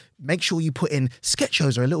like, make sure you put in sketch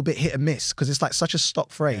shows are a little bit hit and miss, because it's like such a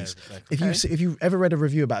stock phrase. Yeah, exactly. If you ever read a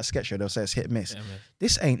review about a sketch show, they'll say it's hit and miss.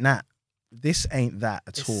 This ain't that. This ain't that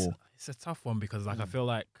at all. It's a tough one because I feel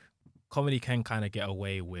like comedy can kind of get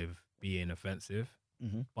away with being offensive,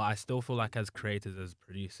 but I still feel like as creators, as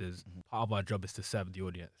producers, part of our job is to serve the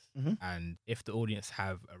audience. And if the audience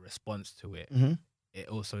have a response to it, it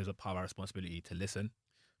also is a part of our responsibility to listen.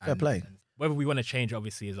 Fair play. And whether we want to change,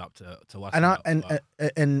 obviously, is up to us. And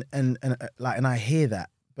I hear that,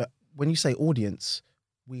 but when you say audience,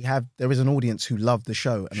 there is an audience who love the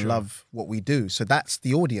show and love what we do. So that's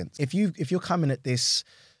the audience. If you're coming at this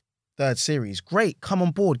 3rd series, great, come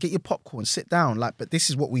on board, get your popcorn, sit down, like, but this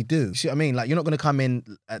is what we do. See what I mean? Like, you're not going to come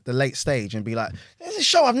in at the late stage and be like, there's a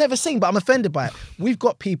show I've never seen, but I'm offended by it. We've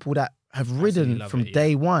got people that have ridden from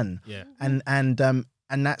day one, and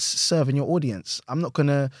that's serving your audience. I'm not going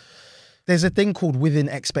to... There's a thing called within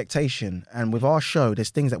expectation, and with our show, there's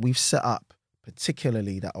things that we've set up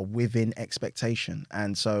particularly that are within expectation.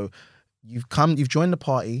 And so you've joined the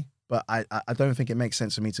party, but I don't think it makes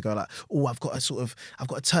sense for me to go like, oh, I've got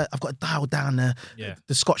to dial down the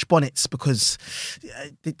Scotch bonnets because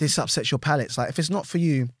this upsets your palates. Like, if it's not for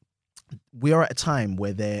you, we are at a time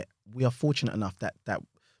where we are fortunate enough that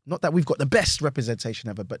not that we've got the best representation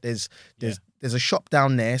ever, but there's a shop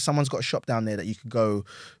down there. Someone's got a shop down there that you could go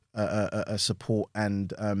support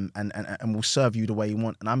and will serve you the way you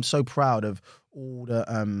want. And I'm so proud of all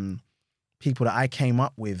the people that I came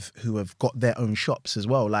up with who have got their own shops as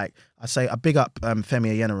well. Like I big up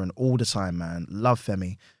Femi Ayenaran all the time, man. Love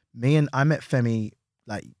Femi. I met Femi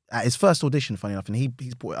like at his first audition, funny enough, and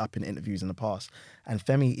he's brought it up in interviews in the past. And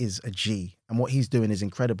Femi is a G, and what he's doing is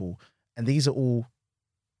incredible. And these are all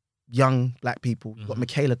young black people. You've got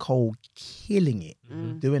Michaela Cole killing it,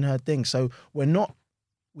 doing her thing. So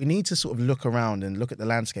we need to sort of look around and look at the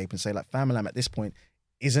landscape and say, like, Famalam at this point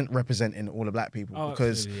isn't representing all the black people,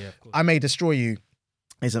 because I May Destroy You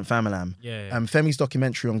isn't Famalam. Femi's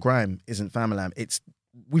documentary on grime isn't Famalam.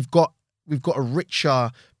 We've got a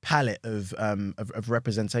richer palette of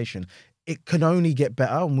representation. It can only get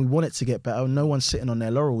better, and we want it to get better. No one's sitting on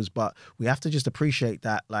their laurels, but we have to just appreciate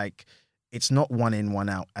that, like, it's not one in, one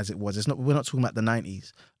out as it was. We're not talking about the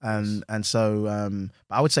 90s. And so,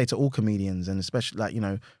 but I would say to all comedians, and especially, like, you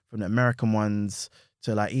know, from the American ones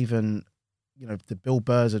to, like, even, you know, the Bill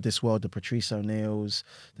Burrs of this world, the Patrice O'Neills,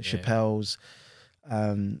 the Chappelles,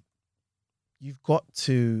 you've got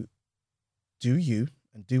to do you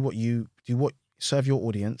and do what serve your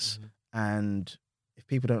audience. And if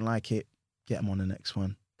people don't like it, get them on the next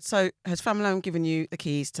one. So has Famalam given you the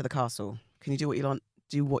keys to the castle? Can you do what you want?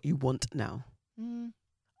 Do what you want now?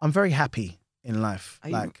 I'm very happy in life.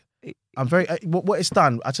 I'm very what it's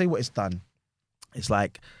done. I'll tell you what it's done. It's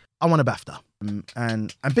like, I won a BAFTA,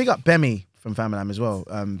 and big up Bemi from Famalam as well.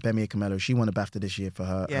 Bemi Akamelo, she won a BAFTA this year for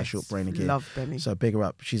her short brain kid. Love Bemi. So big her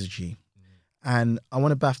up. She's a G. And I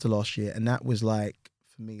won a BAFTA last year, and that was, like,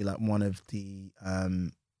 for me, like, one of the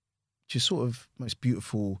just sort of most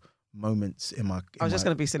beautiful moments in my. I was just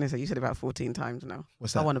going to be silly. So you said it about 14 times now.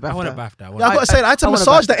 What's that? I want a BAFTA. I got to say that. I had to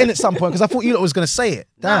massage that in at some point because I thought you lot was going to say it.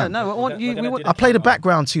 Damn. No. I played the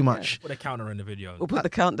background too much. Put a counter in the video. We'll put the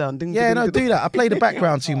countdown. Ding, do that. I played the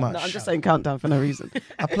background too much. No, I'm just saying countdown for no reason.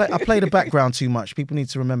 I play the background too much. People need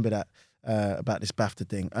to remember that about this BAFTA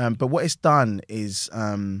thing. But what it's done is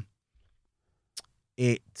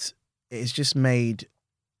it's just made,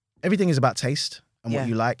 everything is about taste and what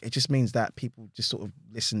you like. It just means that people just sort of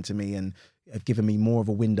listen to me and have given me more of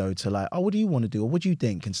a window to, like, oh, what do you want to do? Or what do you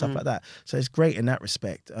think? And stuff like that. So it's great in that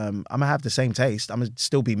respect. I'm going to have the same taste. I'm going to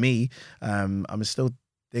still be me. I'm going to still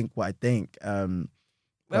think what I think.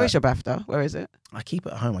 Where is your BAFTA? Where is it? I keep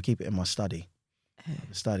it at home. I keep it in my study.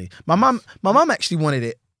 My mum actually wanted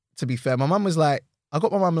it, to be fair. My mum was like, I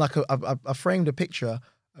got my mum, like, I framed a picture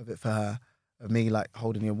of it for her, of me, like,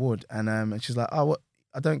 holding the award. And she's like, oh, what?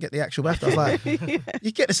 I don't get the actual BAFTA. I was like,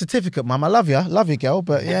 you get the certificate, Mum. I love you, girl,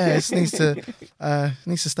 but yeah, it needs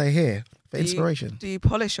to stay here for inspiration. Do you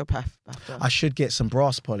polish your BAFTA? I should get some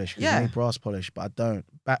brass polish. You need brass polish, but I don't.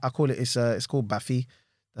 I call it. It's called Baffy.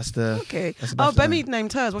 That's the. Okay. Bemi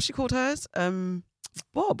named hers. What she called hers?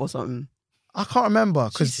 Bob or something. I can't remember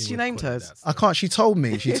because she named hers. I can't. She told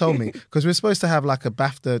me because we're supposed to have, like, a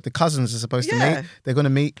BAFTA. The cousins are supposed to meet. They're going to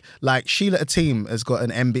meet. Like, Sheila Ateem has got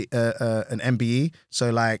an MBE. So,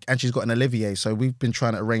 like, and she's got an Olivier. So we've been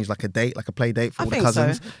trying to arrange, like, a date, like a play date for all the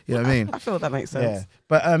cousins. So. You know what I mean? I feel that makes sense.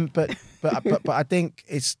 Yeah. But I think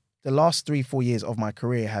it's the last 3-4 years of my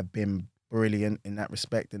career have been brilliant in that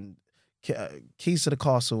respect. And Keys to the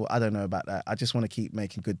Castle, I don't know about that. I just want to keep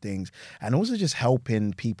making good things and also just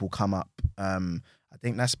helping people come up. I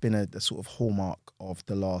think that's been a sort of hallmark of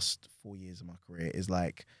the last 4 years of my career, is,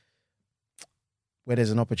 like, where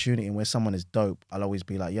there's an opportunity and where someone is dope, I'll always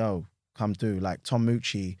be like, yo, come through. Like Tom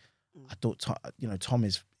Mucci, I thought, Tom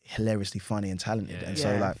is hilariously funny and talented.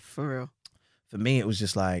 So, like, for real, for me, it was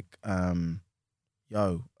just like,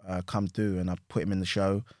 yo, come through. And I put him in the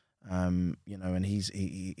show. And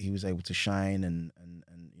he was able to shine, and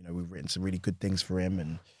we've written some really good things for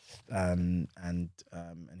him, and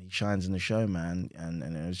he shines in the show, man, and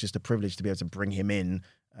it was just a privilege to be able to bring him in,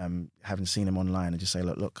 having seen him online, and just say,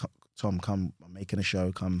 look, Tom, come, I'm making a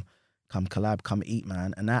show, come collab, come eat,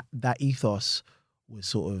 man, and that ethos was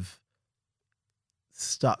sort of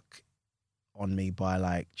stuck on me by,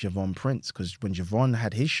 like, Javon Prince, because when Javon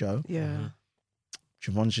had his show,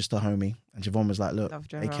 Javon's just a homie, and Javon was like, look,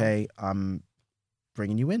 AK, I'm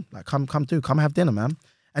bringing you in. Like, come through, come have dinner, man.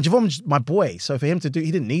 And Javon's my boy, so for him to do, he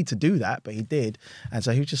didn't need to do that, but he did. And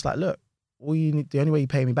so he was just like, look, the only way you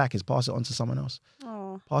pay me back is pass it on to someone else.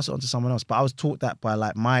 Aww. Pass it on to someone else. But I was taught that by,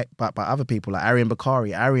 like, by other people, like Arian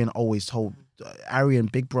Bakari. Arian,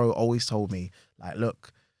 big bro, always told me, like,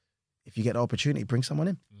 look, if you get the opportunity, bring someone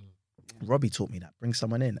in. Robbie taught me that, bring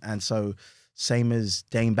someone in. And so, same as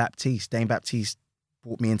Dane Baptiste. Dane Baptiste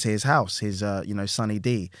brought me into his house, his, Sonny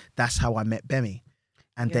D. That's how I met Bemi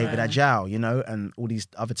and David Ajao, and all these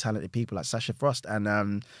other talented people like Sasha Frost.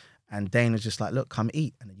 And Dane was just like, look, come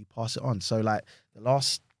eat. And then you pass it on. So, like, the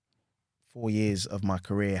last 4 years of my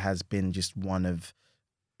career has been just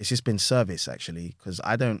it's just been service, actually. Because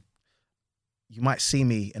you might see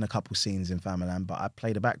me in a couple scenes in Famalam, but I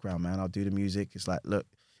play the background, man. I'll do the music. It's like, look,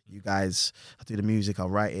 you guys, I'll do the music, I'll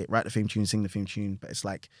write the theme tune, sing the theme tune. But it's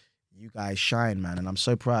like, you guys shine, man, and I'm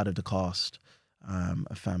so proud of the cast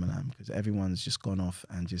of Famalam, because everyone's just gone off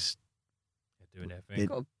and just doing their thing.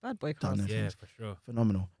 Got a bad boy Done cast. their Yeah, things. for sure.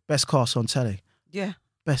 Phenomenal. Best cast on telly. Yeah,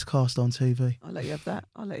 Best cast on TV. I'll let you have that.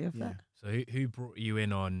 I'll let you have Yeah. that. So who brought you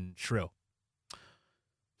in on Shrill?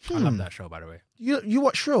 I love that show, by the way. You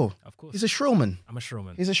watch Shrill? Of course. He's a Shrillman. I'm a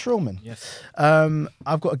Shrillman. He's a Shrillman. Yes.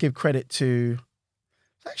 I've got to give credit to.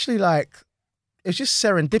 It's actually like it's just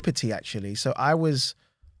serendipity. Actually, so I was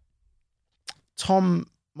Tom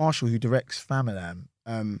Marshall, who directs Famalam.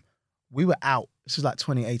 We were out. This was like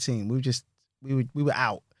 2018. We were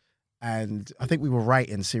out, and I think we were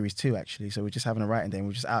writing series 2 actually. So we're just having a writing day. And we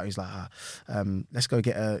were just out. He's like, let's go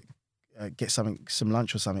get some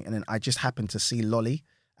lunch or something. And then I just happened to see Lolly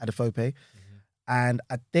at a Fope. And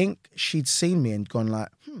I think she'd seen me and gone like,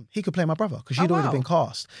 he could play my brother because she'd already been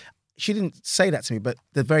cast. She didn't say that to me, but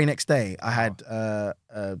the very next day I had an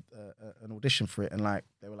audition for it, and like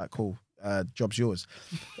they were like, "Cool, job's yours."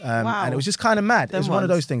 And it was just kind of mad. It was one of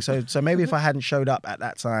those things. So maybe if I hadn't showed up at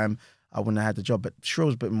that time, I wouldn't have had the job. But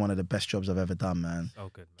Shrill's been one of the best jobs I've ever done, man. So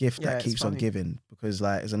good. Man. Gift that keeps on giving, because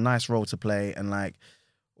like it's a nice role to play, and like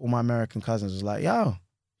all my American cousins was like, "Yo,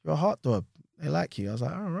 you're a hot dog. They like you." I was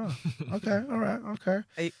like, "Oh, right. Okay, all right, okay."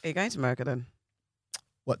 Are you going to America then?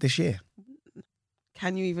 What, this year?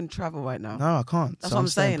 Can you even travel right now? No, I can't. That's So what I'm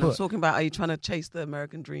staying saying. I'm put. talking about, are you trying to chase the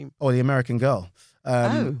American dream? Or the American girl.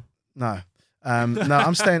 Oh. No. No,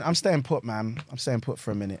 I'm staying put, man. I'm staying put for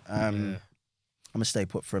a minute. I'm gonna stay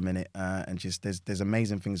put for a minute, and just there's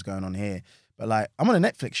amazing things going on here. But like, I'm on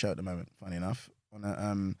a Netflix show at the moment. Funny enough,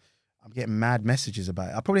 I'm getting mad messages about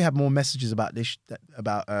it. I probably have more messages about this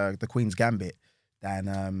about the Queen's Gambit than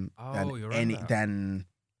the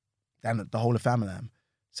whole of Famalam.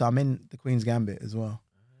 So I'm in the Queen's Gambit as well,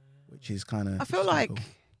 which is kind of. I feel like cool.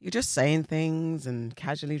 you're just saying things and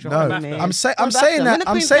casually No, dropping it. I'm saying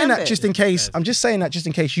that just in case. I'm just saying that just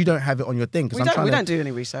in case you don't have it on your thing. We don't do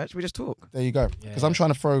any research. We just talk. There you go. Because I'm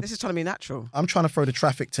trying to throw. This is trying to be natural. I'm trying to throw the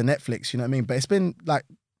traffic to Netflix. You know what I mean? But it's been like,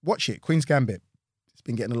 watch it, Queen's Gambit. It's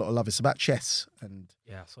been getting a lot of love. It's about chess and.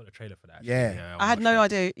 Yeah, I saw the trailer for that. Yeah. I had no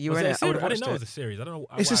idea you were in it. I didn't know it was a series. I don't know.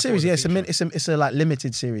 It's a series. Yeah, it's a like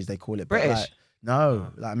limited series. They call it British. Like, no,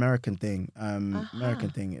 like American thing. American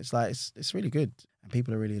thing. It's like it's really good, and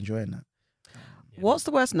people are really enjoying that. What's the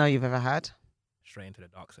worst no you've ever had? Straight into the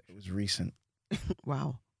dark section. It was recent.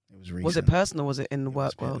 Wow. It was recent. Was it personal? Or was it in the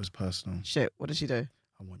work It world? was personal. Shit. What did she do?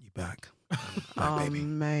 I want you back. Oh, baby.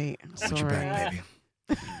 mate. I want you back, baby.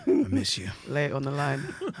 I miss you. Lay it on the line.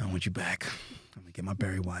 I want you back. I'm gonna get my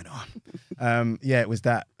berry wine on. Yeah, it was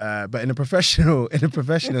that. But in a professional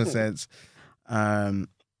sense,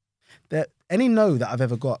 that any no that I've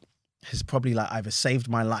ever got has probably like either saved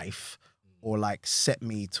my life or like set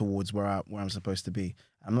me towards where I'm supposed to be.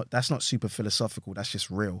 That's not super philosophical. That's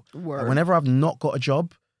just real. Like, whenever I've not got a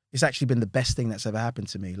job, it's actually been the best thing that's ever happened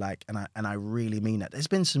to me. Like, and I really mean that. There's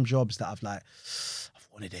been some jobs that I've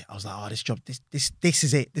wanted it. I was like, oh, this job, this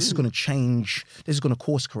is it. This is going to change. This is going to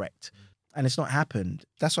course correct. And it's not happened.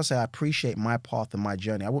 That's why I say I appreciate my path and my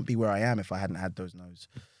journey. I wouldn't be where I am if I hadn't had those no's.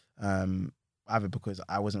 Either because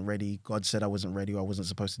I wasn't ready, God said I wasn't ready, or I wasn't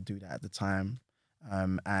supposed to do that at the time.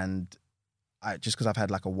 And just because I've had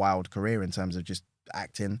like a wild career in terms of just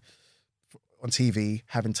acting on TV,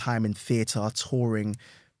 having time in theatre, touring,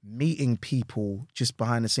 meeting people just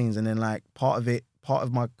behind the scenes. And then like part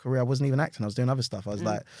of my career, I wasn't even acting. I was doing other stuff. I was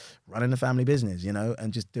like running the family business, you know,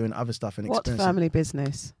 and just doing other stuff and experiencing. What family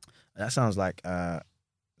business? That sounds like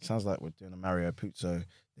we're doing a Mario Puzo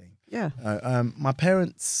thing. Yeah. My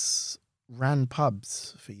parents ran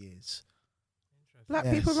pubs for years. Black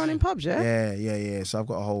people running pubs, yeah? Yeah. So I've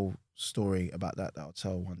got a whole story about that I'll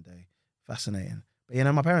tell one day. Fascinating. But you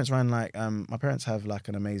know, my parents ran like my parents have like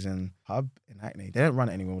an amazing pub in Hackney. They don't run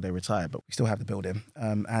it anymore, they retired, but we still have the building.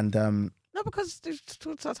 No, because there's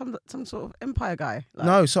some sort of empire guy. Like.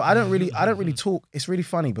 No, so I don't really talk. It's really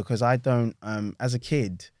funny because I don't as a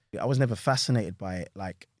kid I was never fascinated by it.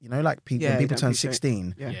 Like, you know, like people when people turn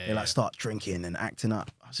 16, they like start drinking and acting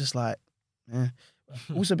up. I was just like, eh.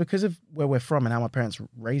 Also, because of where we're from and how my parents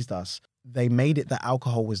raised us, they made it that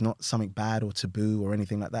alcohol was not something bad or taboo or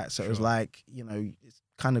anything like that. So it was like, you know, it's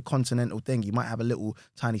kind of continental thing. You might have a little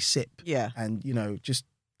tiny sip. Yeah. And, you know, just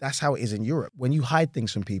that's how it is in Europe. When you hide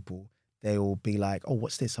things from people, they will be like, oh,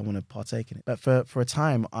 what's this? I want to partake in it. But for a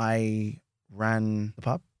time, I ran the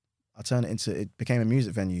pub. It became a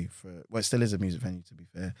music venue it still is a music venue, to be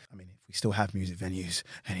fair. I mean, if we still have music venues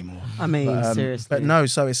anymore. I mean, seriously. But no,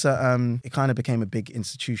 so it's it kind of became a big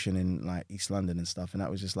institution in like East London and stuff. And that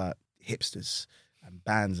was just like hipsters and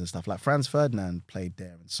bands and stuff. Like Franz Ferdinand played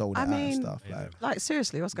there and sold it out and stuff. Like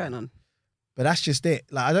seriously, what's going on? But that's just it.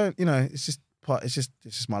 Like, I don't, you know, it's just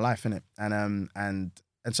my life, innit? And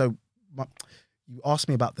so you asked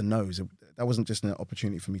me about the no's. that wasn't just an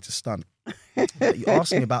opportunity for me to stunt. But you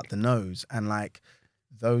asked me about the no's, and like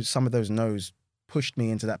some of those no's pushed me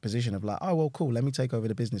into that position of like, oh well, cool, let me take over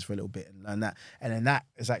the business for a little bit and learn that. And then that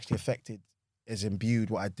has actually has imbued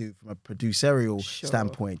what I do from a producerial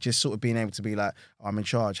standpoint, just sort of being able to be like, oh, I'm in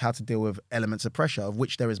charge, how to deal with elements of pressure, of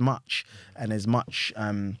which there is much, and there's much,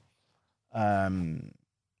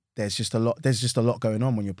 there's just a lot going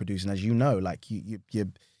on when you're producing, as you know, like you're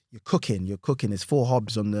cooking. There's 4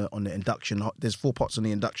 hobs on the induction. There's 4 pots on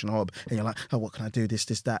the induction hob, and you're like, oh, what can I do? This,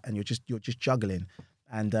 that, and you're just juggling,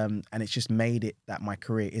 and it's just made it that my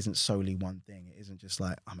career isn't solely one thing. It isn't just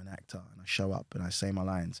like I'm an actor and I show up and I say my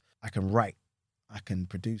lines. I can write, I can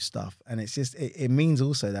produce stuff, and it's just it means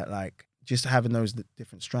also that like just having those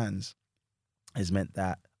different strands has meant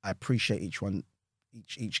that I appreciate each one,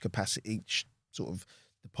 each capacity, each sort of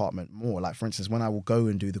department more. Like for instance, when I will go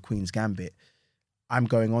and do the Queen's Gambit, I'm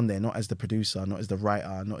going on there not as the producer, not as the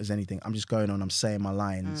writer, not as anything. I'm just going on, I'm saying my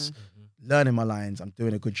lines, learning my lines. I'm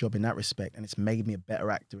doing a good job in that respect, and it's made me a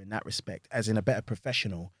better actor in that respect, as in a better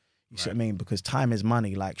professional. You see what I mean? Because time is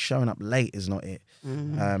money. Like showing up late is not it.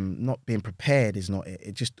 Not being prepared is not it.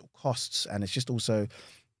 It just costs, and it's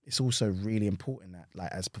also really important that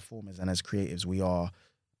like as performers and as creatives, we are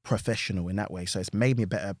professional in that way. So it's made me a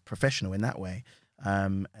better professional in that way.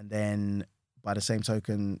 And then by the same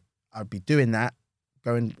token, I'd be doing that,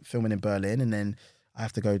 going filming in Berlin, and then I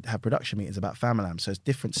have to go have production meetings about Famalam. So it's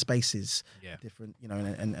different spaces, different, you know,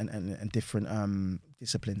 and different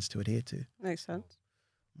disciplines to adhere to. Makes sense.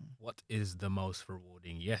 What is the most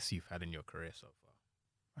rewarding yes you've had in your career so far?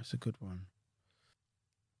 That's a good one.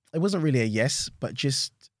 It wasn't really a yes, but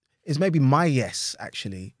just it's maybe my yes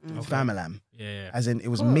actually. Famalam. Yeah. As in, it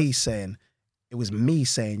was me saying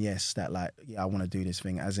yes, that like, yeah, I want to do this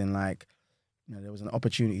thing. As in like, you know, there was an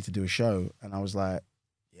opportunity to do a show, and I was like,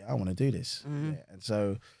 yeah, I want to do this. Yeah. And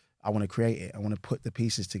so I want to create it. I want to put the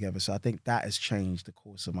pieces together. So I think that has changed the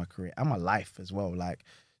course of my career and my life as well. Like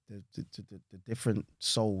the different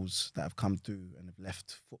souls that have come through and have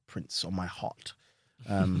left footprints on my heart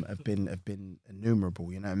have been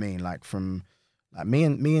innumerable. You know what I mean? Like from like me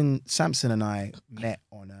and Samson and I met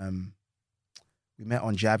on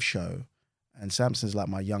Jav Show, and Samson's like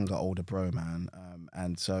my older bro, man.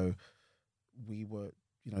 And so we were,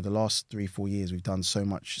 you know, the last 3-4 years we've done so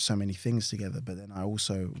many things together. But then I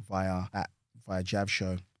also via Jav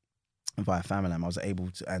Show and via Famalam, I was able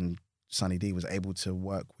to, and Sunny D was able to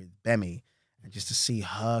work with Bemi, and just to see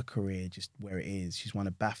her career just where it is. She's won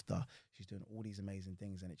a BAFTA. She's doing all these amazing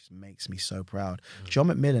things, and it just makes me so proud. John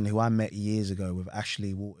McMillan, who I met years ago with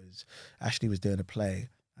Ashley Waters. Ashley was doing a play,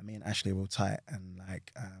 and me and Ashley were all tight, and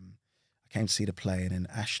like I came to see the play, and then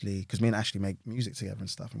Ashley, because me and Ashley make music together and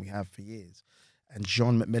stuff, and we have for years. And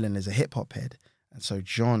John McMillan is a hip hop head, and so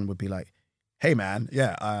John would be like, hey man,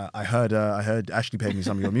 yeah, I heard Ashley paid me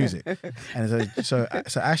some of your music. And so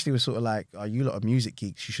Ashley was sort of like, are you lot of music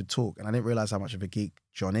geeks? You should talk. And I didn't realize how much of a geek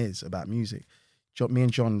John is about music. Me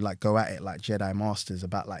and John like go at it like Jedi Masters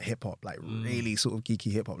about like hip hop, like really sort of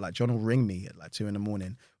geeky hip hop. Like John will ring me at like 2 a.m.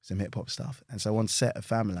 with some hip hop stuff. And so on set of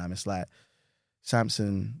Famalam, it's like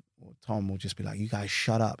Samson or Tom will just be like, you guys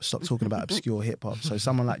shut up, stop talking about obscure hip hop. So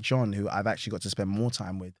someone like John, who I've actually got to spend more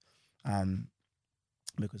time with,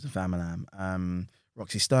 because of Famalam,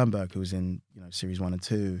 Roxy Sternberg, who was in, you know, series 1 and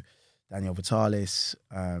 2, Daniel Vitalis,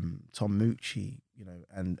 Tom Mucci, you know,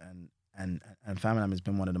 and Famalam has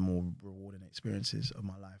been one of the more rewarding experiences of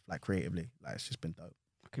my life, like creatively. Like it's just been dope.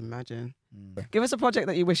 I can imagine. Give us a project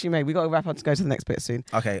that you wish you made. We got to wrap up to go to the next bit soon.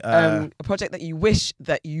 Okay. A project that you wish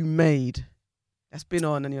that you made that's been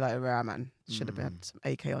on, and you're like, rah, man, should have been some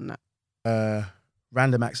AK on that.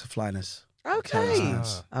 Random Acts of Flyness.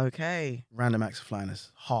 Okay. Random Acts of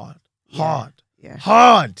Flyness. Hard. Yeah.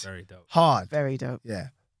 Hard. Very dope. Hard. Very dope. Yeah.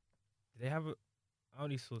 Did they have I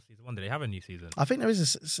only saw season 1. Do they have a new season? I think there is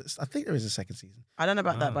a second season. I don't know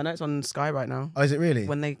about that, but I know it's on Sky right now. Oh, is it really?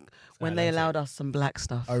 When they allowed us some black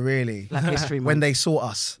stuff. Oh, really? Black History Month. When they saw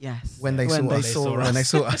us. Yes. When they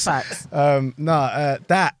saw us. Facts.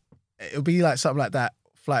 That it would be like something like that,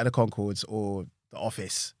 Flight of the Conchords or The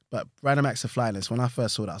Office. But Random Acts of Flyness, when I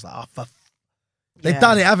first saw that, I was like, oh, they've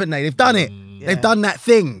done it, haven't they? They've done it. Yeah. They've done that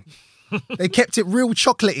thing. They kept it real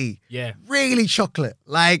chocolatey. Yeah. Really chocolate.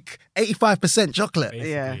 Like 85% chocolate.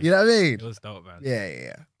 Basically. Yeah. You know what I mean? It was dope, man.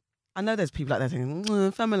 Yeah. I know there's people out there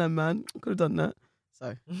thinking, Family Man, I could have done that.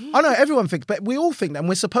 So I know everyone thinks, but we all think that, and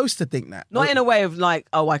we're supposed to think that. not in a way of like,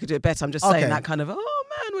 oh, I could do it better. I'm just saying that kind of, oh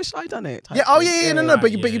man, wish I'd done it. Yeah. Oh yeah. No.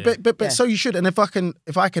 But so you should. And if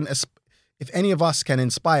any of us can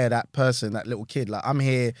inspire that person, that little kid, like I'm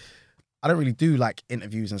here. I don't really do like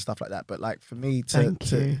interviews and stuff like that, but like for me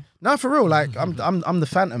to no, for real, like I'm the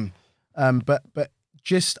Phantom. But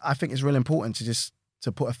just I think it's really important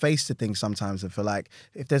to put a face to things sometimes, and for like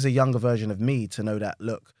if there's a younger version of me to know that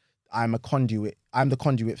look, I'm the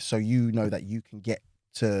conduit, so you know that you can get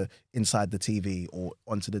to inside the TV or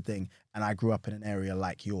onto the thing, and I grew up in an area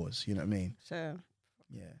like yours. You know what I mean? Sure.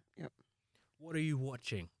 Yeah. Yep. What are you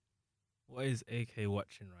watching? What is AK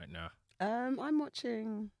watching right now? I'm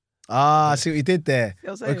watching. I see what you did there.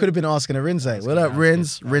 I was We could have been asking a Rinze. What up, good.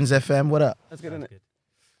 Rins? Rins FM. What up? That's good, isn't it?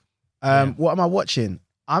 What am I watching?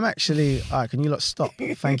 I'm actually. All right, can you lot stop?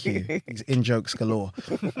 Thank you. These in jokes galore.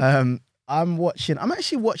 I'm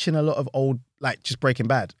actually watching a lot of old, like just Breaking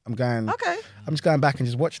Bad. Okay. I'm just going back and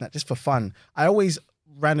just watching that just for fun. I always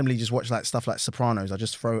randomly just watch like stuff like Sopranos. I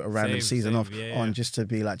just throw a random season on just to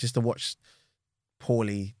be like, just to watch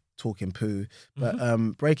Paulie talking poo. But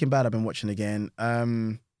Breaking Bad I've been watching again.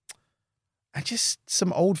 And just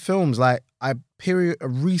some old films. Like I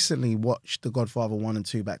recently watched The Godfather 1 and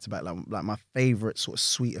 2 back to back, like my favorite sort of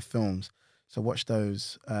suite of films. So watch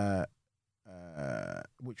those,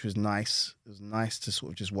 which was nice. It was nice to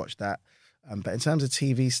sort of just watch that. But in terms of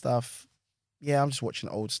TV stuff, yeah, I'm just watching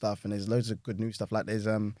old stuff, and there's loads of good new stuff. Like there's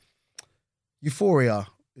Euphoria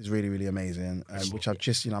is really, really amazing, which I've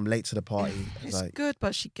just, I'm late to the party. It's good,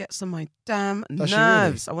 but she gets on my damn Does she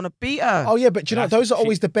nerves. really? I want to beat her. Oh yeah, but you know, those are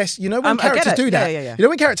always the best. You know when characters do that? Yeah. You know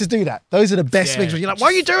when characters do that? Those are the best things. Where you're like, why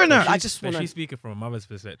are you doing that? I just want to. She's speaking from a mother's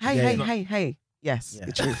perspective. Hey. Yes, Yeah.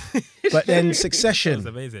 the truth. But then That Succession. was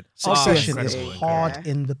amazing. Succession is Incredible, hard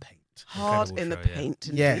in the paint. Hard in the Incredible show, paint.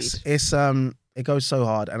 Indeed. Yes, it's it goes so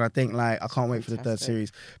hard, and I think like I can't wait for the third Fantastic.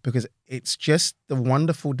 series because it's just the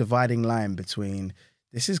wonderful dividing line between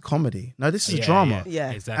this is comedy, no, this is a drama,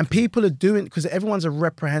 Yeah. Exactly. and people are doing because everyone's a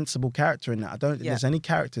reprehensible character in that. I don't think there's any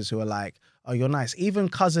characters who are like, oh, you're nice, even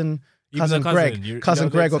cousin Greg, cousin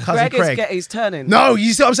Greg or cousin Craig. He's turning. No,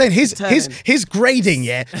 you see what I'm saying? Turning. His grading,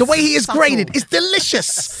 the way he is Subtle. graded is delicious.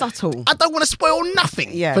 Subtle. I don't want to spoil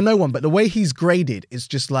nothing for no one, but the way he's graded is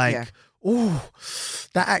just like, ooh,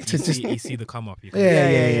 that actor just. You see the come up.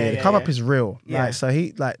 The come up is real. Yeah. Like, so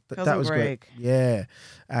he that was Greg. great. Yeah,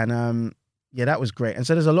 and that was great. And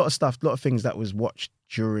so there's a lot of things that was watched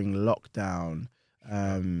during lockdown.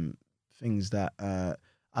 Things that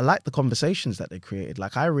I liked the conversations that they created.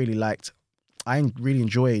 Like I really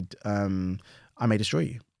enjoyed I May Destroy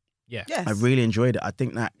You. Yeah. Yes. I really enjoyed it. I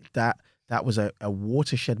think that was a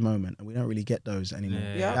watershed moment, and we don't really get those anymore.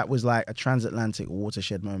 Yeah. That was like a transatlantic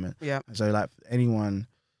watershed moment. Yeah. So like anyone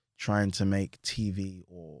trying to make TV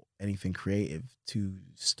or anything creative to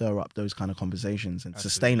stir up those kind of conversations and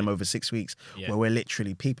sustain them over 6 weeks, where we're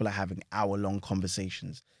literally, people are having hour-long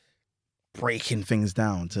conversations, breaking things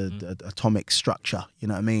down to the atomic structure, you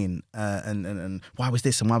know what I mean? And why was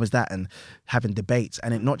this and why was that, and having debates,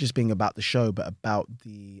 and it not just being about the show, but about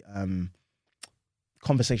the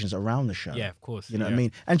conversations around the show. Yeah, of course. You know what I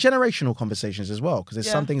mean? And generational conversations as well, because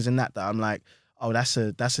there's some things in that I'm like, oh, that's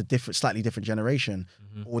a slightly different generation,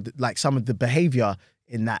 or like some of the behavior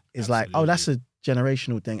in that is like, oh, that's a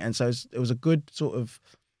generational thing. And so it was a good sort of,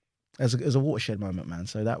 it was a watershed moment, man.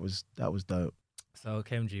 So that was dope. So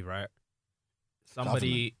AKEMNJI, right?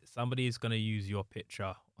 Somebody is gonna use your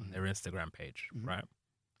picture on their Instagram page, right?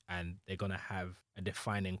 And they're gonna have a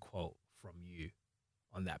defining quote from you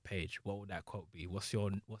on that page. What would that quote be? What's your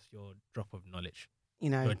drop of knowledge? You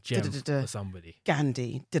know, Your gem for somebody.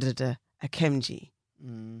 Gandhi, AKEMNJI.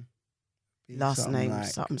 Last name, like,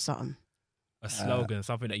 something. A slogan,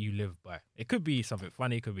 something that you live by. It could be something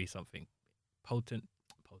funny. It could be something potent.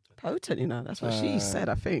 Potent, you know. That's what she said,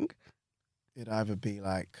 I think. It'd either be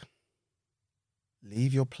like,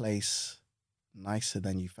 leave your place nicer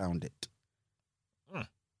than you found it.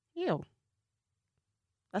 Ew.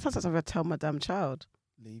 That sounds like something I tell my damn child.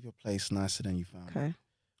 Leave your place nicer than you found it. Okay.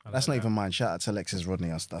 That's not even mine. Shout out to Alexis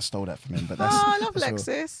Rodney. I stole that from him. But that's, I love that's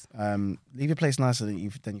Alexis. leave your place nicer than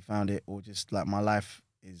you found it, or just like my life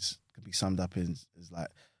could be summed up as like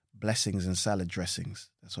blessings and salad dressings.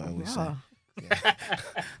 That's what I always say. Yeah.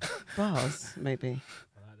 Bars, maybe.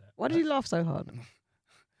 Why did you laugh so hard?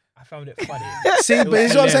 I found it funny. See, but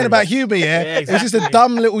this is what I'm saying about Hubie, It was just a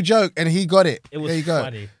dumb little joke, and he got it. It was there you go.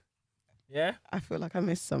 funny. Yeah? I feel like I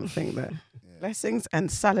missed something there. Blessings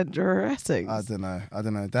and salad dressings. I don't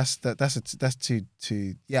know. That's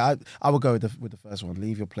too. Yeah, I would go with the first one.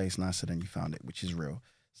 Leave your place nicer than you found it, which is real.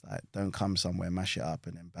 It's like, don't come somewhere, mash it up,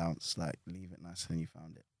 and then bounce. Like, leave it nicer than you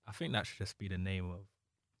found it. I think that should just be the name of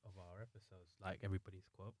our episodes, like everybody's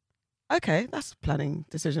quote. Okay, that's a planning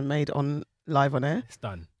decision made live on air. It's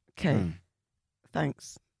done. Okay.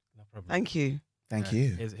 Thanks. No problem. Thank you. Thank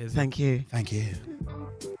you. Thank you. Thank you.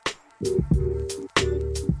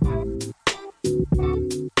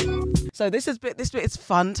 So this bit is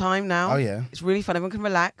fun time now. Oh yeah. It's really fun. Everyone can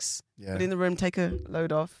relax. Yeah. Get in the room, take a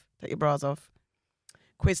load off, take your bras off.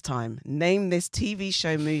 Quiz time. Name this TV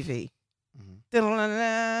show movie.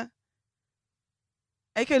 Mm-hmm.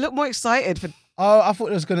 AK, look more excited for. Oh, I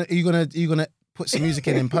thought it was gonna. Are you gonna put some music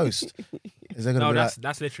in post? Is there gonna be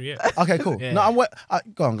that's literally it. Okay, cool. Yeah. No,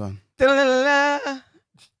 go on.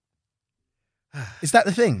 Is that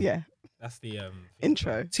the thing? Yeah. That's the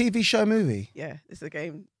intro. TV show movie. Yeah, it's a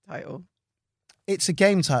game title. It's a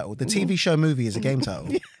game title. The TV show movie is a game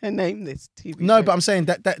title. Yeah, name this TV show. No, but I'm saying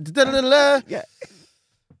that. Yeah.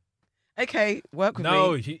 Okay, work with me.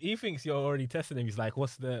 No, he thinks you're already testing him. He's like,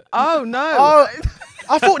 what's the... Oh, no. Oh,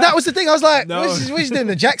 I thought that was the thing. I was like, No. what is doing?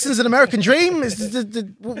 The Jacksons an American Dream? Where's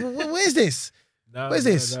this? No, Where's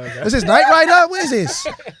this? No. Is this Knight Rider? Where's this?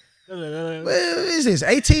 No. Where is this?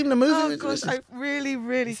 A-Team, the movie? Oh, gosh, I really,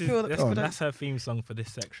 really feel that. That's her theme song for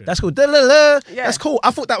this section. That's cool. Yeah. That's cool.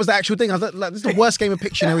 I thought that was the actual thing. I was like, this is the worst game of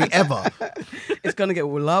Pictionary ever. It's going to get a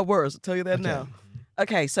lot worse, I'll tell you that now.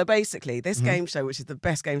 Okay, so basically, this game show, which is the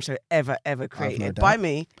best game show ever created by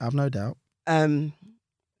me. I have no doubt.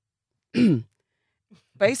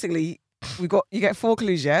 Basically, you get 4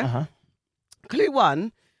 clues, yeah? Uh-huh. Clue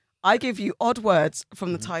 1, I give you odd words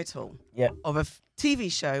from the title of a TV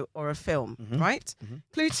show or a film, right? Mm-hmm.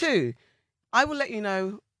 Clue 2, I will let you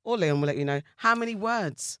know, or Leon will let you know, how many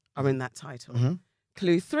words are in that title. Mm-hmm.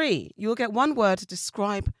 Clue 3, you will get 1 word to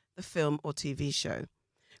describe the film or TV show.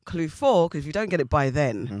 Clue 4, because if you don't get it by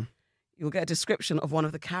then, you'll get a description of one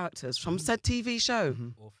of the characters from said TV show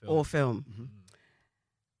or film. Mm-hmm.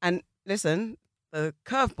 And listen, the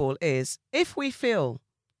curveball is, if we feel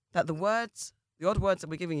that the odd words that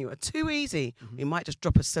we're giving you are too easy, we might just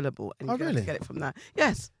drop a syllable and you can get it from that.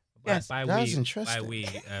 Yes. Yes. That was interesting. By we,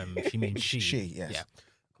 she means she. She, yes. Yeah.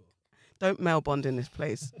 Cool. Don't male bond in this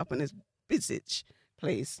place, up in this bitch,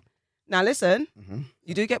 please. Now listen,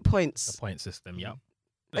 you do get points. The point system, yeah.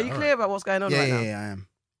 Are you clear about what's going on right now? Yeah, I am.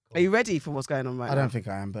 Are you ready for what's going on right now? I don't think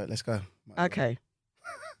I am, but let's go. Okay.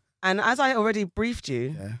 And as I already briefed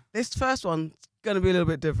you, this first one's going to be a little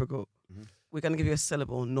bit difficult. Mm-hmm. We're going to give you a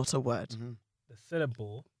syllable, not a word. Mm-hmm. The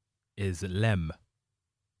syllable is lem.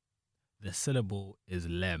 The syllable is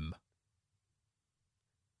lem.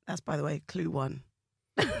 That's, by the way, clue 1.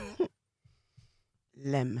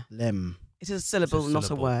 Lem. Lem. It is a syllable, not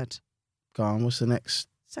a word. Go on, what's the next?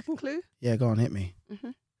 Second clue? Yeah, go on, hit me.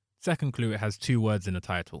 Mm-hmm. Second clue, it has 2 words in the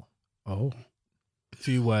title. Oh.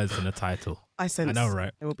 2 words in the title. I sense. I know,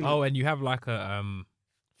 right? It will be... Oh, and you have like a...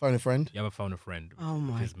 Phone a friend? You have a phone a friend. Oh,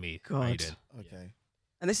 my which is me. God. Okay.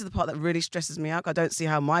 And this is the part that really stresses me out. I don't see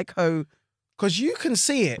how my Because you can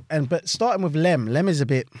see it, but starting with lem is a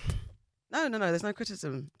bit... No, there's no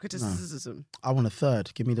criticism. No. I want a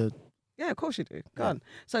third. Give me the... Yeah, of course you do. Go on.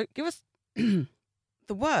 So give us the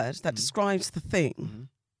word that describes the thing.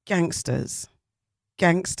 Gangsters.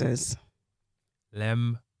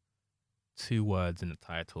 Lem, 2 words in the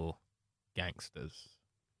title. Gangsters.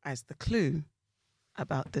 As the clue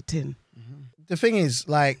about the tin. The thing is,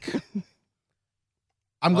 like,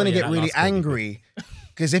 I'm going to get really angry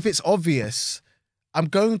because if it's obvious, I'm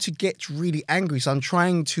going to get really angry. So I'm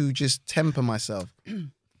trying to just temper myself.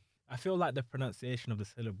 I feel like the pronunciation of the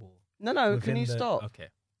syllable. No, can you stop? Okay.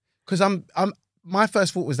 Because my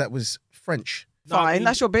first thought was that was French. No, fine, I mean,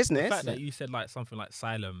 that's your business. The fact that you said like something like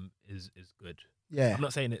xylem is good. Yeah. I'm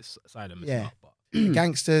not saying it's xylem, it's not, but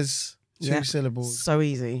gangsters, 2 syllables. So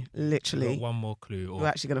easy, literally. One more clue. We're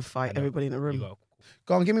actually going to fight everybody in the room.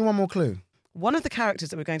 Go on, give me one more clue. One of the characters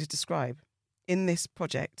that we're going to describe in this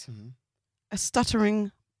project, a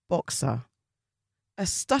stuttering boxer. A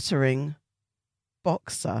stuttering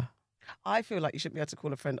boxer. I feel like you shouldn't be able to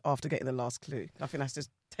call a friend after getting the last clue. I think that's just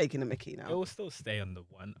taking the mickey now. It will still stay on the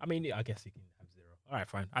 1. I mean, I guess you can have 0. All right,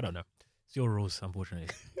 fine. I don't know. It's your rules, unfortunately.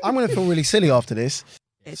 I'm going to feel really silly after this.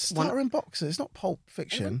 It's stuttering boxer. It's not Pulp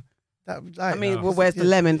Fiction. Where's the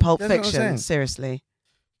lemon Pulp Fiction? Seriously.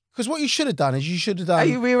 Because what you should have done is you should have done... Are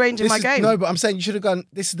you rearranging my game? No, but I'm saying you should have gone,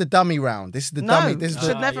 this is the dummy round. This is the dummy. This is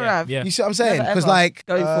should never have. Yeah. You see what I'm saying? Because like...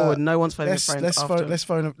 Going forward, no one's phoning a friend Let's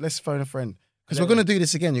phone a friend. Because we're going to do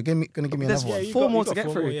this again. You're going to give me another one. There's 4 more to get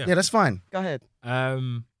through. Yeah, that's fine. Go ahead.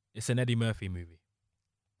 It's an Eddie Murphy movie.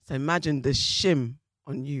 So imagine the shim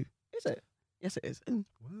on you. Is it? Yes, it is.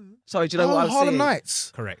 Sorry, do you know what I was Harlem saying?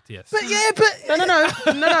 Nights. Correct, yes. But No.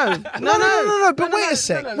 But wait a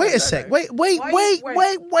sec. Wait.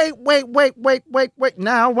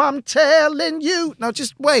 Now I'm telling you. No,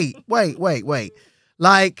 just wait.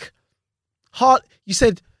 Like, you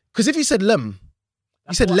said, because if you said lem,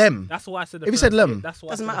 you said lem. That's why I said. If you said lem, that's why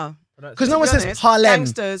doesn't matter. Because no one says Harlem.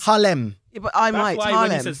 Gangsters. Harlem. Yeah, but I That's might. why when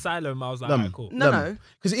Harlem. he said Salem, I was like, Lum. alright, cool. No.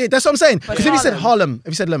 Because that's what I'm saying. But Because if he said Harlem. Harlem,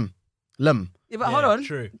 if he said Lum. Yeah, but hold on.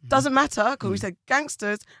 True. Doesn't matter because we said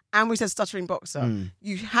gangsters and we said stuttering boxer.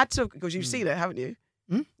 You had to, because you've seen it, haven't you?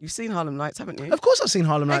 You've seen Harlem Nights, haven't you? Of course I've seen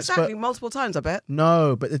Harlem Nights. Exactly, But multiple times, I bet.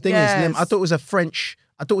 no, but the thing is, Lim, I thought it was a French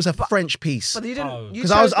piece. But you didn't. you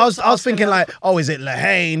Because I chose not was to I was ask thinking another- like, oh, is it La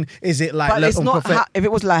Haine? Is it like But it's Le not. Prophet? If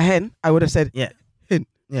it was La Haine, I would have said Yeah. Hin.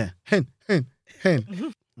 Yeah. Hen.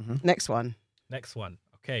 Next one. Next one.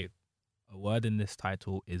 Okay. A word in this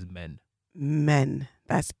title is men. Men.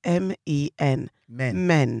 That's MEN. Men.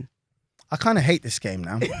 Men. I kind of hate this game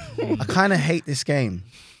now. I kind of hate this game.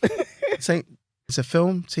 It's a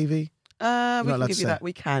film, TV. We not can allowed give to you say. that.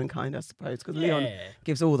 We can kind of, I suppose, because Leon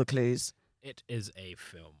gives all the clues. It is a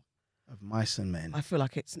film. Of mice and men. I feel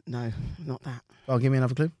like it's no, not that. Oh, give me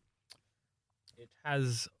another clue. It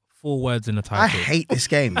has 4 words in the title. I hate this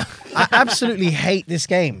game. I absolutely hate this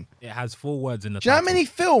game. It has 4 words in the Do you know title. how many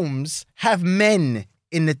films have men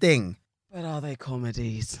in the thing? But are they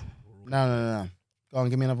comedies? No. Go on,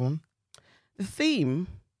 give me another one. The theme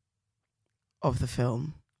of the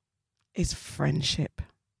film is friendship.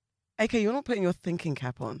 AK, you're not putting your thinking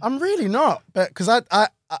cap on. I'm really not, but because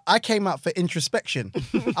I came out for introspection.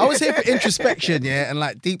 I was here for introspection, yeah, and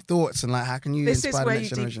like deep thoughts and like how can you This is inspire the where next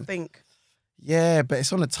you generation? deep think. Yeah, but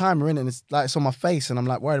it's on the timer, innit? And it's like it's on my face, and I'm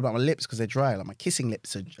like worried about my lips because they're dry. Like my kissing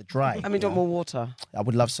lips are dry. I mean, do you want more water? I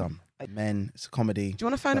would love some. Men, it's a comedy. Do you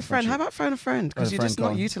want to phone a About friend? How friendship. about phone a friend? Because Phone a you're just friend, go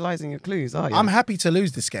not on. utilising your clues, are you? I'm happy to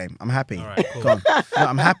lose this game. I'm happy. All right, cool. Go on. No,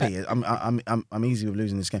 I'm happy. I'm easy with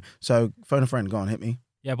losing this game. So phone a friend. Go on, hit me.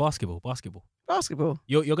 Yeah, basketball. Basketball.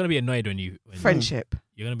 You're going to be annoyed when you... Friendship.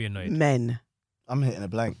 You're going to be annoyed. Men. I'm hitting a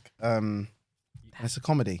blank. It's a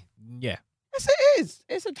comedy. Yeah. Yes, it is.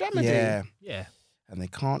 It's a dramedy. Yeah, Yeah. and they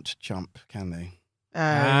can't jump, can they? Oh,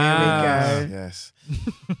 here we go. Yes.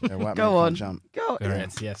 Yeah, white Go men on. can't jump. Go.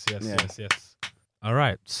 Correct. Yes. Yeah. All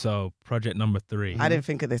right. So project number 3. I didn't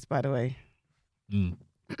think of this, by the way.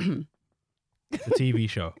 It's a TV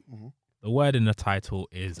show. Mhm. The word in the title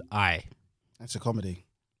is I. It's a comedy.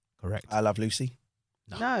 Correct. I Love Lucy.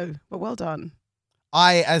 No, but well done.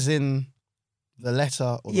 I as in the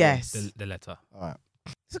letter or the Yes. The letter. All right.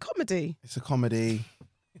 It's a comedy. It's a comedy.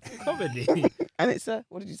 Comedy. And it's a,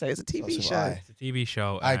 what did you say? It's a TV Starts with show. I. It's a TV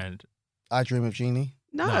show I- and I Dream of Jeannie.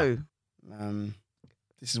 No.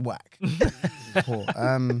 This is whack. Poor.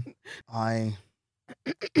 I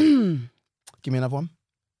give me another one.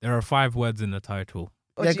 there are 5 words in the title.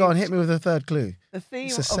 Or Yeah, do go you- on, hit me with a third clue. The theme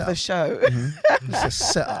It's a of the setup. show. It's a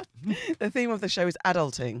setup. The theme of the show is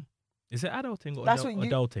adulting. Is it adulting or That's what you-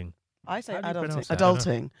 adulting? I say How do you adulting. pronounce that? I don't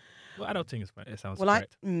Adulting. Well, adulting is it sounds Well,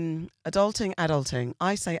 correct. adulting.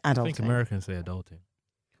 I say I adulting. think Americans say adulting.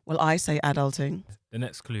 Well, I say adulting. The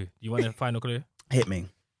next clue. Do you want a final clue? Hit me.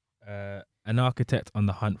 An architect on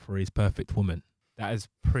the hunt for his perfect woman. That is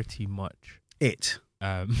pretty much. It.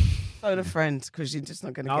 Um, Phone a friend because you're just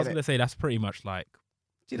not going to I was get going to it. say that's pretty much like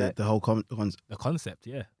Do you know? The whole the concept,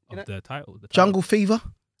 yeah, You know- of the title. The Jungle Fever.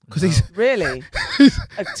 title. Because No. he's. Really?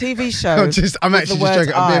 A TV show. I'm with actually the just word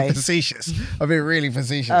joking. I'm I. being facetious. I'm being really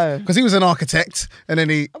facetious. Oh. Because he was an architect, and then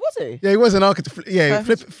he. Oh, was he? Yeah, he was an architect. Yeah,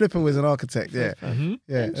 Perfect. Flipper was an architect. Yeah, Mhm.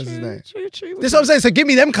 yeah, that's his name. True. That's what I'm saying. So give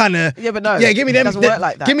me them kind of. Yeah, but no. Yeah, give me them. It doesn't work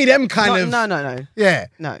like that. Give me them kind of. No. Yeah,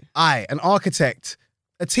 No. an architect.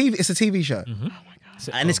 It's a TV show, Mhm. Oh my God.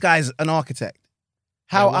 So- and this guy's an architect.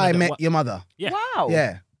 How one of I the- Met what- Your Mother. Yeah. Wow.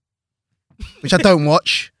 Yeah, which I don't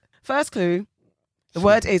watch. First clue. The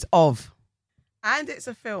word is of. And it's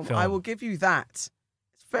a film. Film. I will give you that.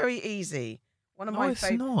 It's very easy. One of No, my it's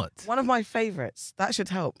favorites. not. One of my favorites. That should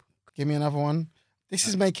help. Give me another one. This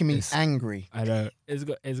is making me It's- angry. I know.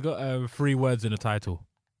 It's got 3 words in the title.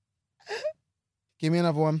 Give me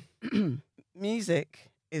another one.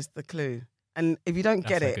 Music is the clue. And if you don't That's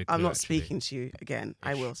get a it, good I'm clue, not actually. speaking to you again.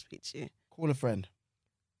 I will speak to you. Call a friend.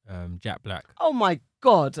 Jack Black. Oh my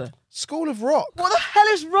God. School of Rock. What the hell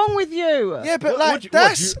is wrong with you? Yeah, but What- like what do you-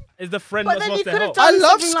 that's. is the friend But that's then lost you their could have hope? done- I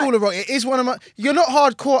love something School like- of Rock. It is one of my. You're not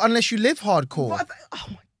hardcore unless you live hardcore. What the- oh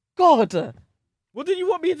my God. What did you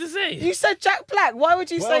want me to say? You said Jack Black. Why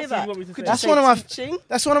would you What say else do you that? want me to Could say? you That's say one of my- teaching?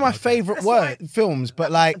 That's one of my Okay. favorite That's why- films,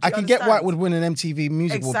 but like Do I you can get understand? White would win an MTV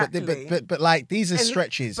Music Award, Exactly. but like these are And-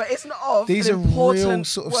 stretches. But it's not of. These an are important real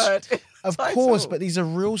sort of- word in the Of title. course, but these are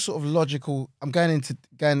real sort of logical. I'm going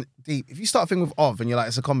deep. If you start thinking with of and you're like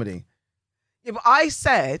it's a comedy, Yeah, but I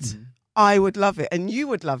said I would love it and you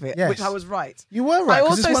would love it, Yes. which I was right. you were right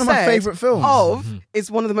because it's also one of my said favorite films. Of Mhm.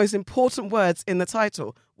 is one of the most important words in the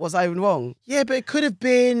title. Was I wrong? Yeah, but it could have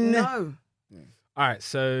been. No. All right,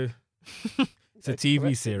 so it's a TV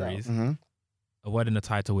Correct it series. Mhm. A word in the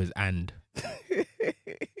title is and.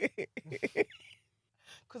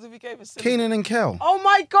 Because if you gave us Kenan and Kel. Oh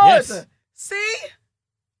my God! Yes. See?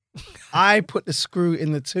 I put the screw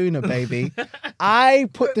in the tuna, baby. I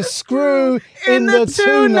put the screw in the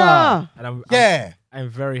tuna. And Yeah. I'm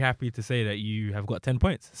very happy to say that you have got 10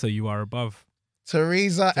 points. So you are above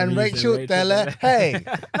Teresa and Teresa Rachel and Della. Rachel Hey.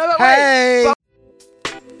 No, but Hey.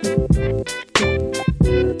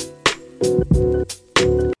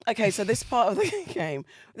 Okay, so this part of the game,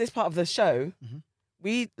 this part of the show,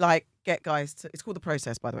 we like get guys to. It's called the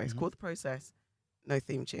process, by the way. It's called the process. No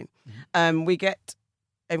theme tune. We get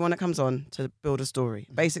everyone that comes on to build a story.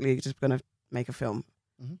 Basically, you're just going to make a film,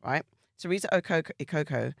 right? Teresa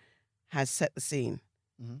Ikoko has set the scene.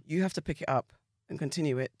 You have to pick it up and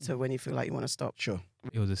continue it to when you feel like you want to stop. Sure.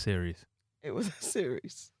 It was a series. It was a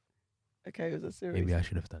series. Okay, it was a series. Maybe I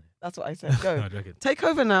should have done it. That's what I said. Go. No, joking. Take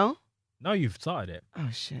over now. No, you've started it. Oh,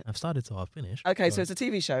 shit. I've started, so I'll finish. Okay, Go so on. it's a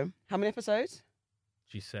TV show. How many episodes?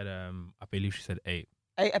 She said, I believe she said 8.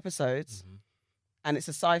 8 episodes. And it's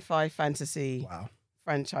a sci-fi fantasy Wow.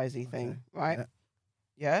 franchisey thing, right?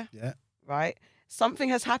 Yeah. Yeah? Yeah. Right? Something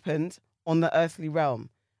has happened on the earthly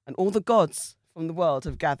realm, and all the gods from the world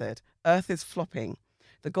have gathered. Earth is flopping.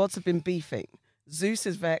 The gods have been beefing. Zeus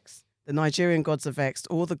is vexed. The Nigerian gods are vexed.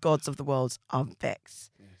 All the gods of the world are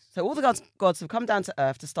vexed. Yes. So all the gods have come down to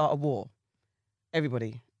Earth to start a war.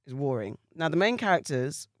 Everybody is warring. Now, the main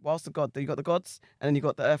characters, whilst you got the gods, and then you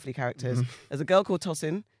got the earthly characters. There's a girl called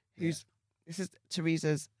Tosin, who's, this is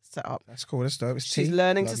Teresa's setup. That's cool. That's dope. It's She's tea.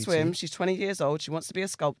 learning to Love you, swim. tea. She's 20 years old. She wants to be a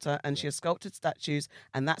sculptor, and she has sculpted statues,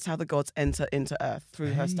 and that's how the gods enter into Earth,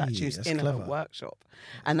 through her Hey, statues that's in clever. her workshop.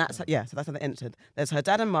 And that's so that's how they entered. There's her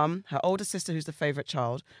dad and mum, her older sister who's the favourite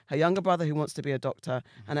child, her younger brother who wants to be a doctor,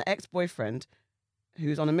 and her ex-boyfriend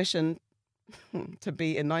who's on a mission to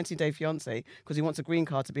be in 90 Day Fiancé because he wants a green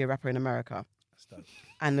card to be a rapper in America. That's dope.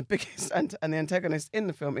 And the biggest and the antagonist in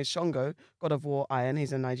the film is Shango, god of war, iron.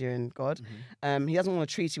 He's a Nigerian god. He doesn't want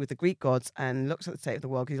a treaty with the Greek gods and looks at the state of the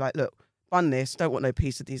world. He's like, look, bun this. Don't want no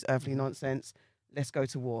peace with these earthly nonsense. Let's go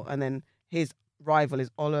to war. And then his rival is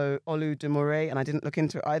Oludumare, and I didn't look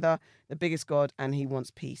into it either. The biggest god, and he wants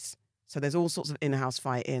peace. So there's all sorts of in-house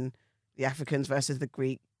fighting. The Africans versus the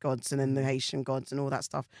Greek gods, and then the Haitian gods, and all that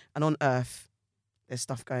stuff. And on Earth, there's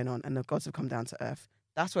stuff going on, and the gods have come down to Earth.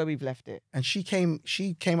 That's where we've left it. And she came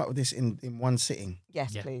up with this in one sitting.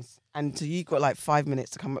 Yes, Yeah. please. And so you got like 5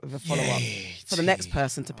 minutes to come up with a follow-up Yay, for the next tea.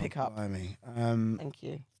 person to pick up. Blimey. Thank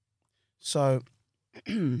you. So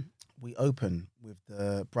we open with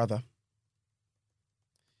the brother.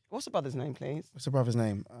 What's the brother's name, please? What's the brother's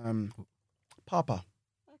name? Papa.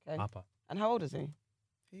 Okay. Papa. And how old is he?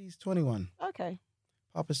 He's 21. Okay.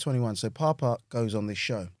 Papa's 21. So Papa goes on this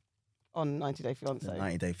show, On 90 Day Fiancé. the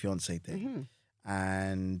 90 Day Fiancé thing.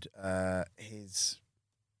 And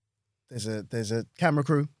there's a camera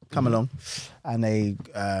crew come along, and they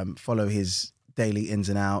follow his daily ins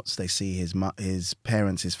and outs. They see his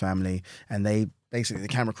parents, his family, and they basically, the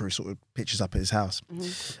camera crew sort of pitches up at his house.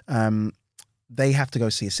 They have to go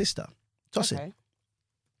see his sister, Tosin, Okay.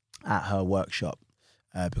 at her workshop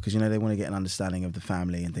because they want to get an understanding of the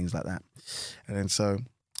family and things like that. And then so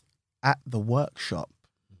at the workshop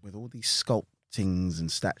with all these sculptings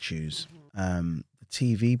and statues, the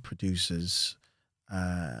TV producers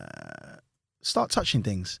start touching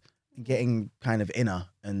things and getting kind of inner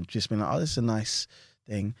and just being like, oh, this is a nice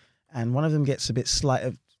thing. And one of them gets a bit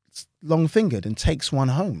long-fingered and takes one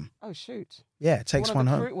home. Oh, shoot. Yeah, takes one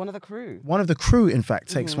home. One of the crew. One of the crew, in fact,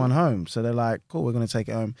 takes one home. So they're like, cool, we're going to take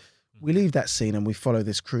it home. We leave that scene and we follow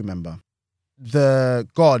this crew member. The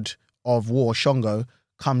god of war, Shango,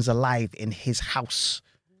 comes alive in his house.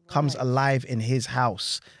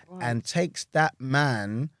 And takes that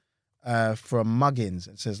man from muggins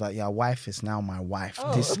and says like, your wife is now my wife.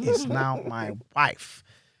 Oh. This is now my wife.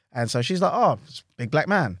 And so she's like, oh, it's a big black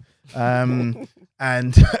man. And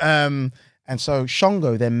so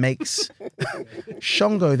Shango then makes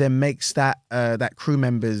that crew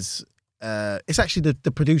member's it's actually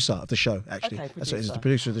the producer of the show, actually. Okay, That's what it is, producer. the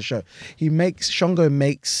producer of the show. Shango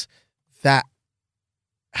makes that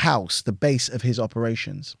house the base of his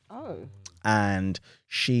operations. Oh. And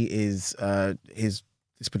she is his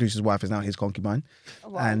producer's wife is now his concubine. Oh,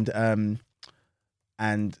 wow.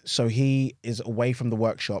 And so he is away from the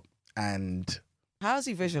workshop. And How is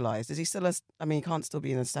he visualized? Is he still he can't still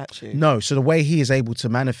be in a statue. no, so the way he is able to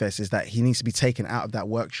manifest is that he needs to be taken out of that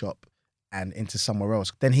workshop and into somewhere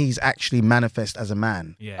else. Then he's actually manifest as a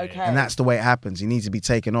man. Yeah. Okay. And that's the way it happens. He needs to be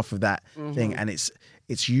taken off of that thing. And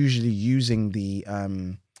it's usually using the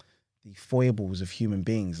foibles of human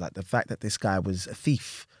beings, like the fact that this guy was a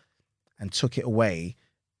thief and took it away.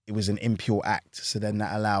 It was an impure act. So then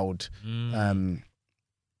that allowed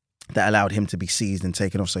that allowed him to be seized and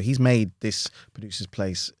taken off. So he's made this producer's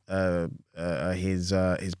place his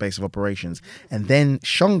base of operations. And then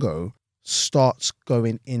Shongo starts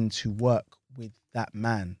going into work with that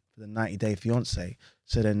man for the 90 Day Fiance.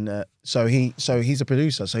 So then so he's a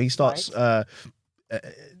producer. So he starts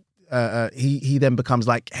he then becomes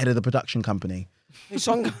like head of the production company.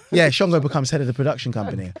 Shongo. Yeah, Shongo becomes head of the production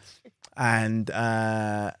company. And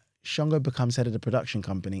Shongo becomes head of the production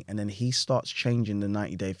company, and then he starts changing the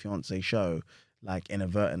 90 Day Fiance show, like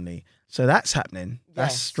inadvertently. So that's happening.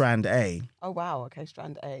 That's strand A. Oh wow. Okay,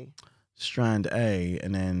 strand A. Strand A,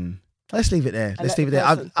 and then let's leave it there. And Let's leave it there.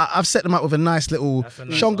 I've set them up with a nice little.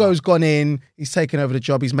 Shongo's gone in. He's taken over the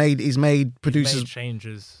job. He's made producers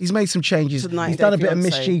changes. He's made some changes. He's done a bit of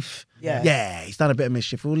mischief. Yeah, he's done a bit of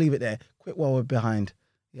mischief. We'll leave it there. Quit while we're behind.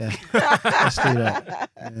 Yeah, let's do that.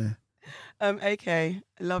 Yeah. AK, I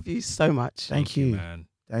love you so much. Thank you, man.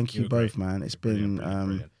 Thank you both, man. It's been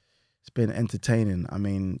it's been entertaining. I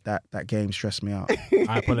mean, that game stressed me out.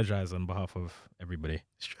 I apologize on behalf of everybody.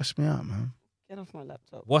 Stressed me out, man. Get off my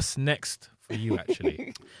laptop. What's next for you,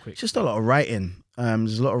 actually? Quick. Just a lot of writing.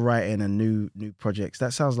 There's a lot of writing and new projects.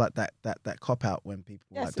 That sounds like that cop out when people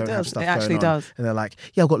like, don't have stuff going on. Does. And they're like,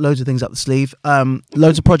 yeah, I've got loads of things up the sleeve.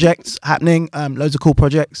 Loads of projects happening. Loads of cool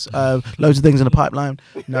projects. Loads of things in the pipeline.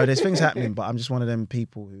 No, there's things happening, but I'm just one of them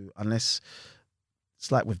people who, unless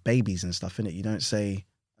it's like with babies and stuff, innit? You don't say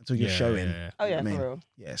until you're showing. Yeah. Oh yeah, I mean, for real.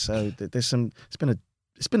 Yeah, so there's some.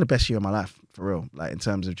 It's been the best year of my life, for real. Like in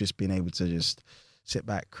terms of just being able to just sit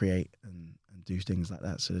back, create, and do things like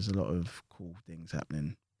that. So there's a lot of cool things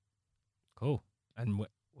happening. Cool. And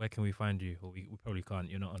where can we find you? Or we probably can't.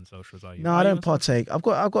 You're not on socials, are you? No, I don't partake. I've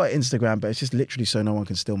got Instagram, but it's just literally so no one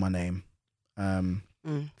can steal my name. Fair.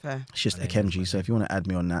 It's just AKEMNJI. So if you want to add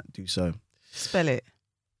me on that, do so. Spell it.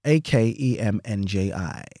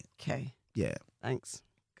 AKEMNJI. Okay. Yeah. Thanks,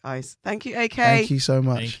 guys. Thank you, AK. Thank you so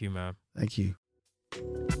much. Thank you, man. Thank you.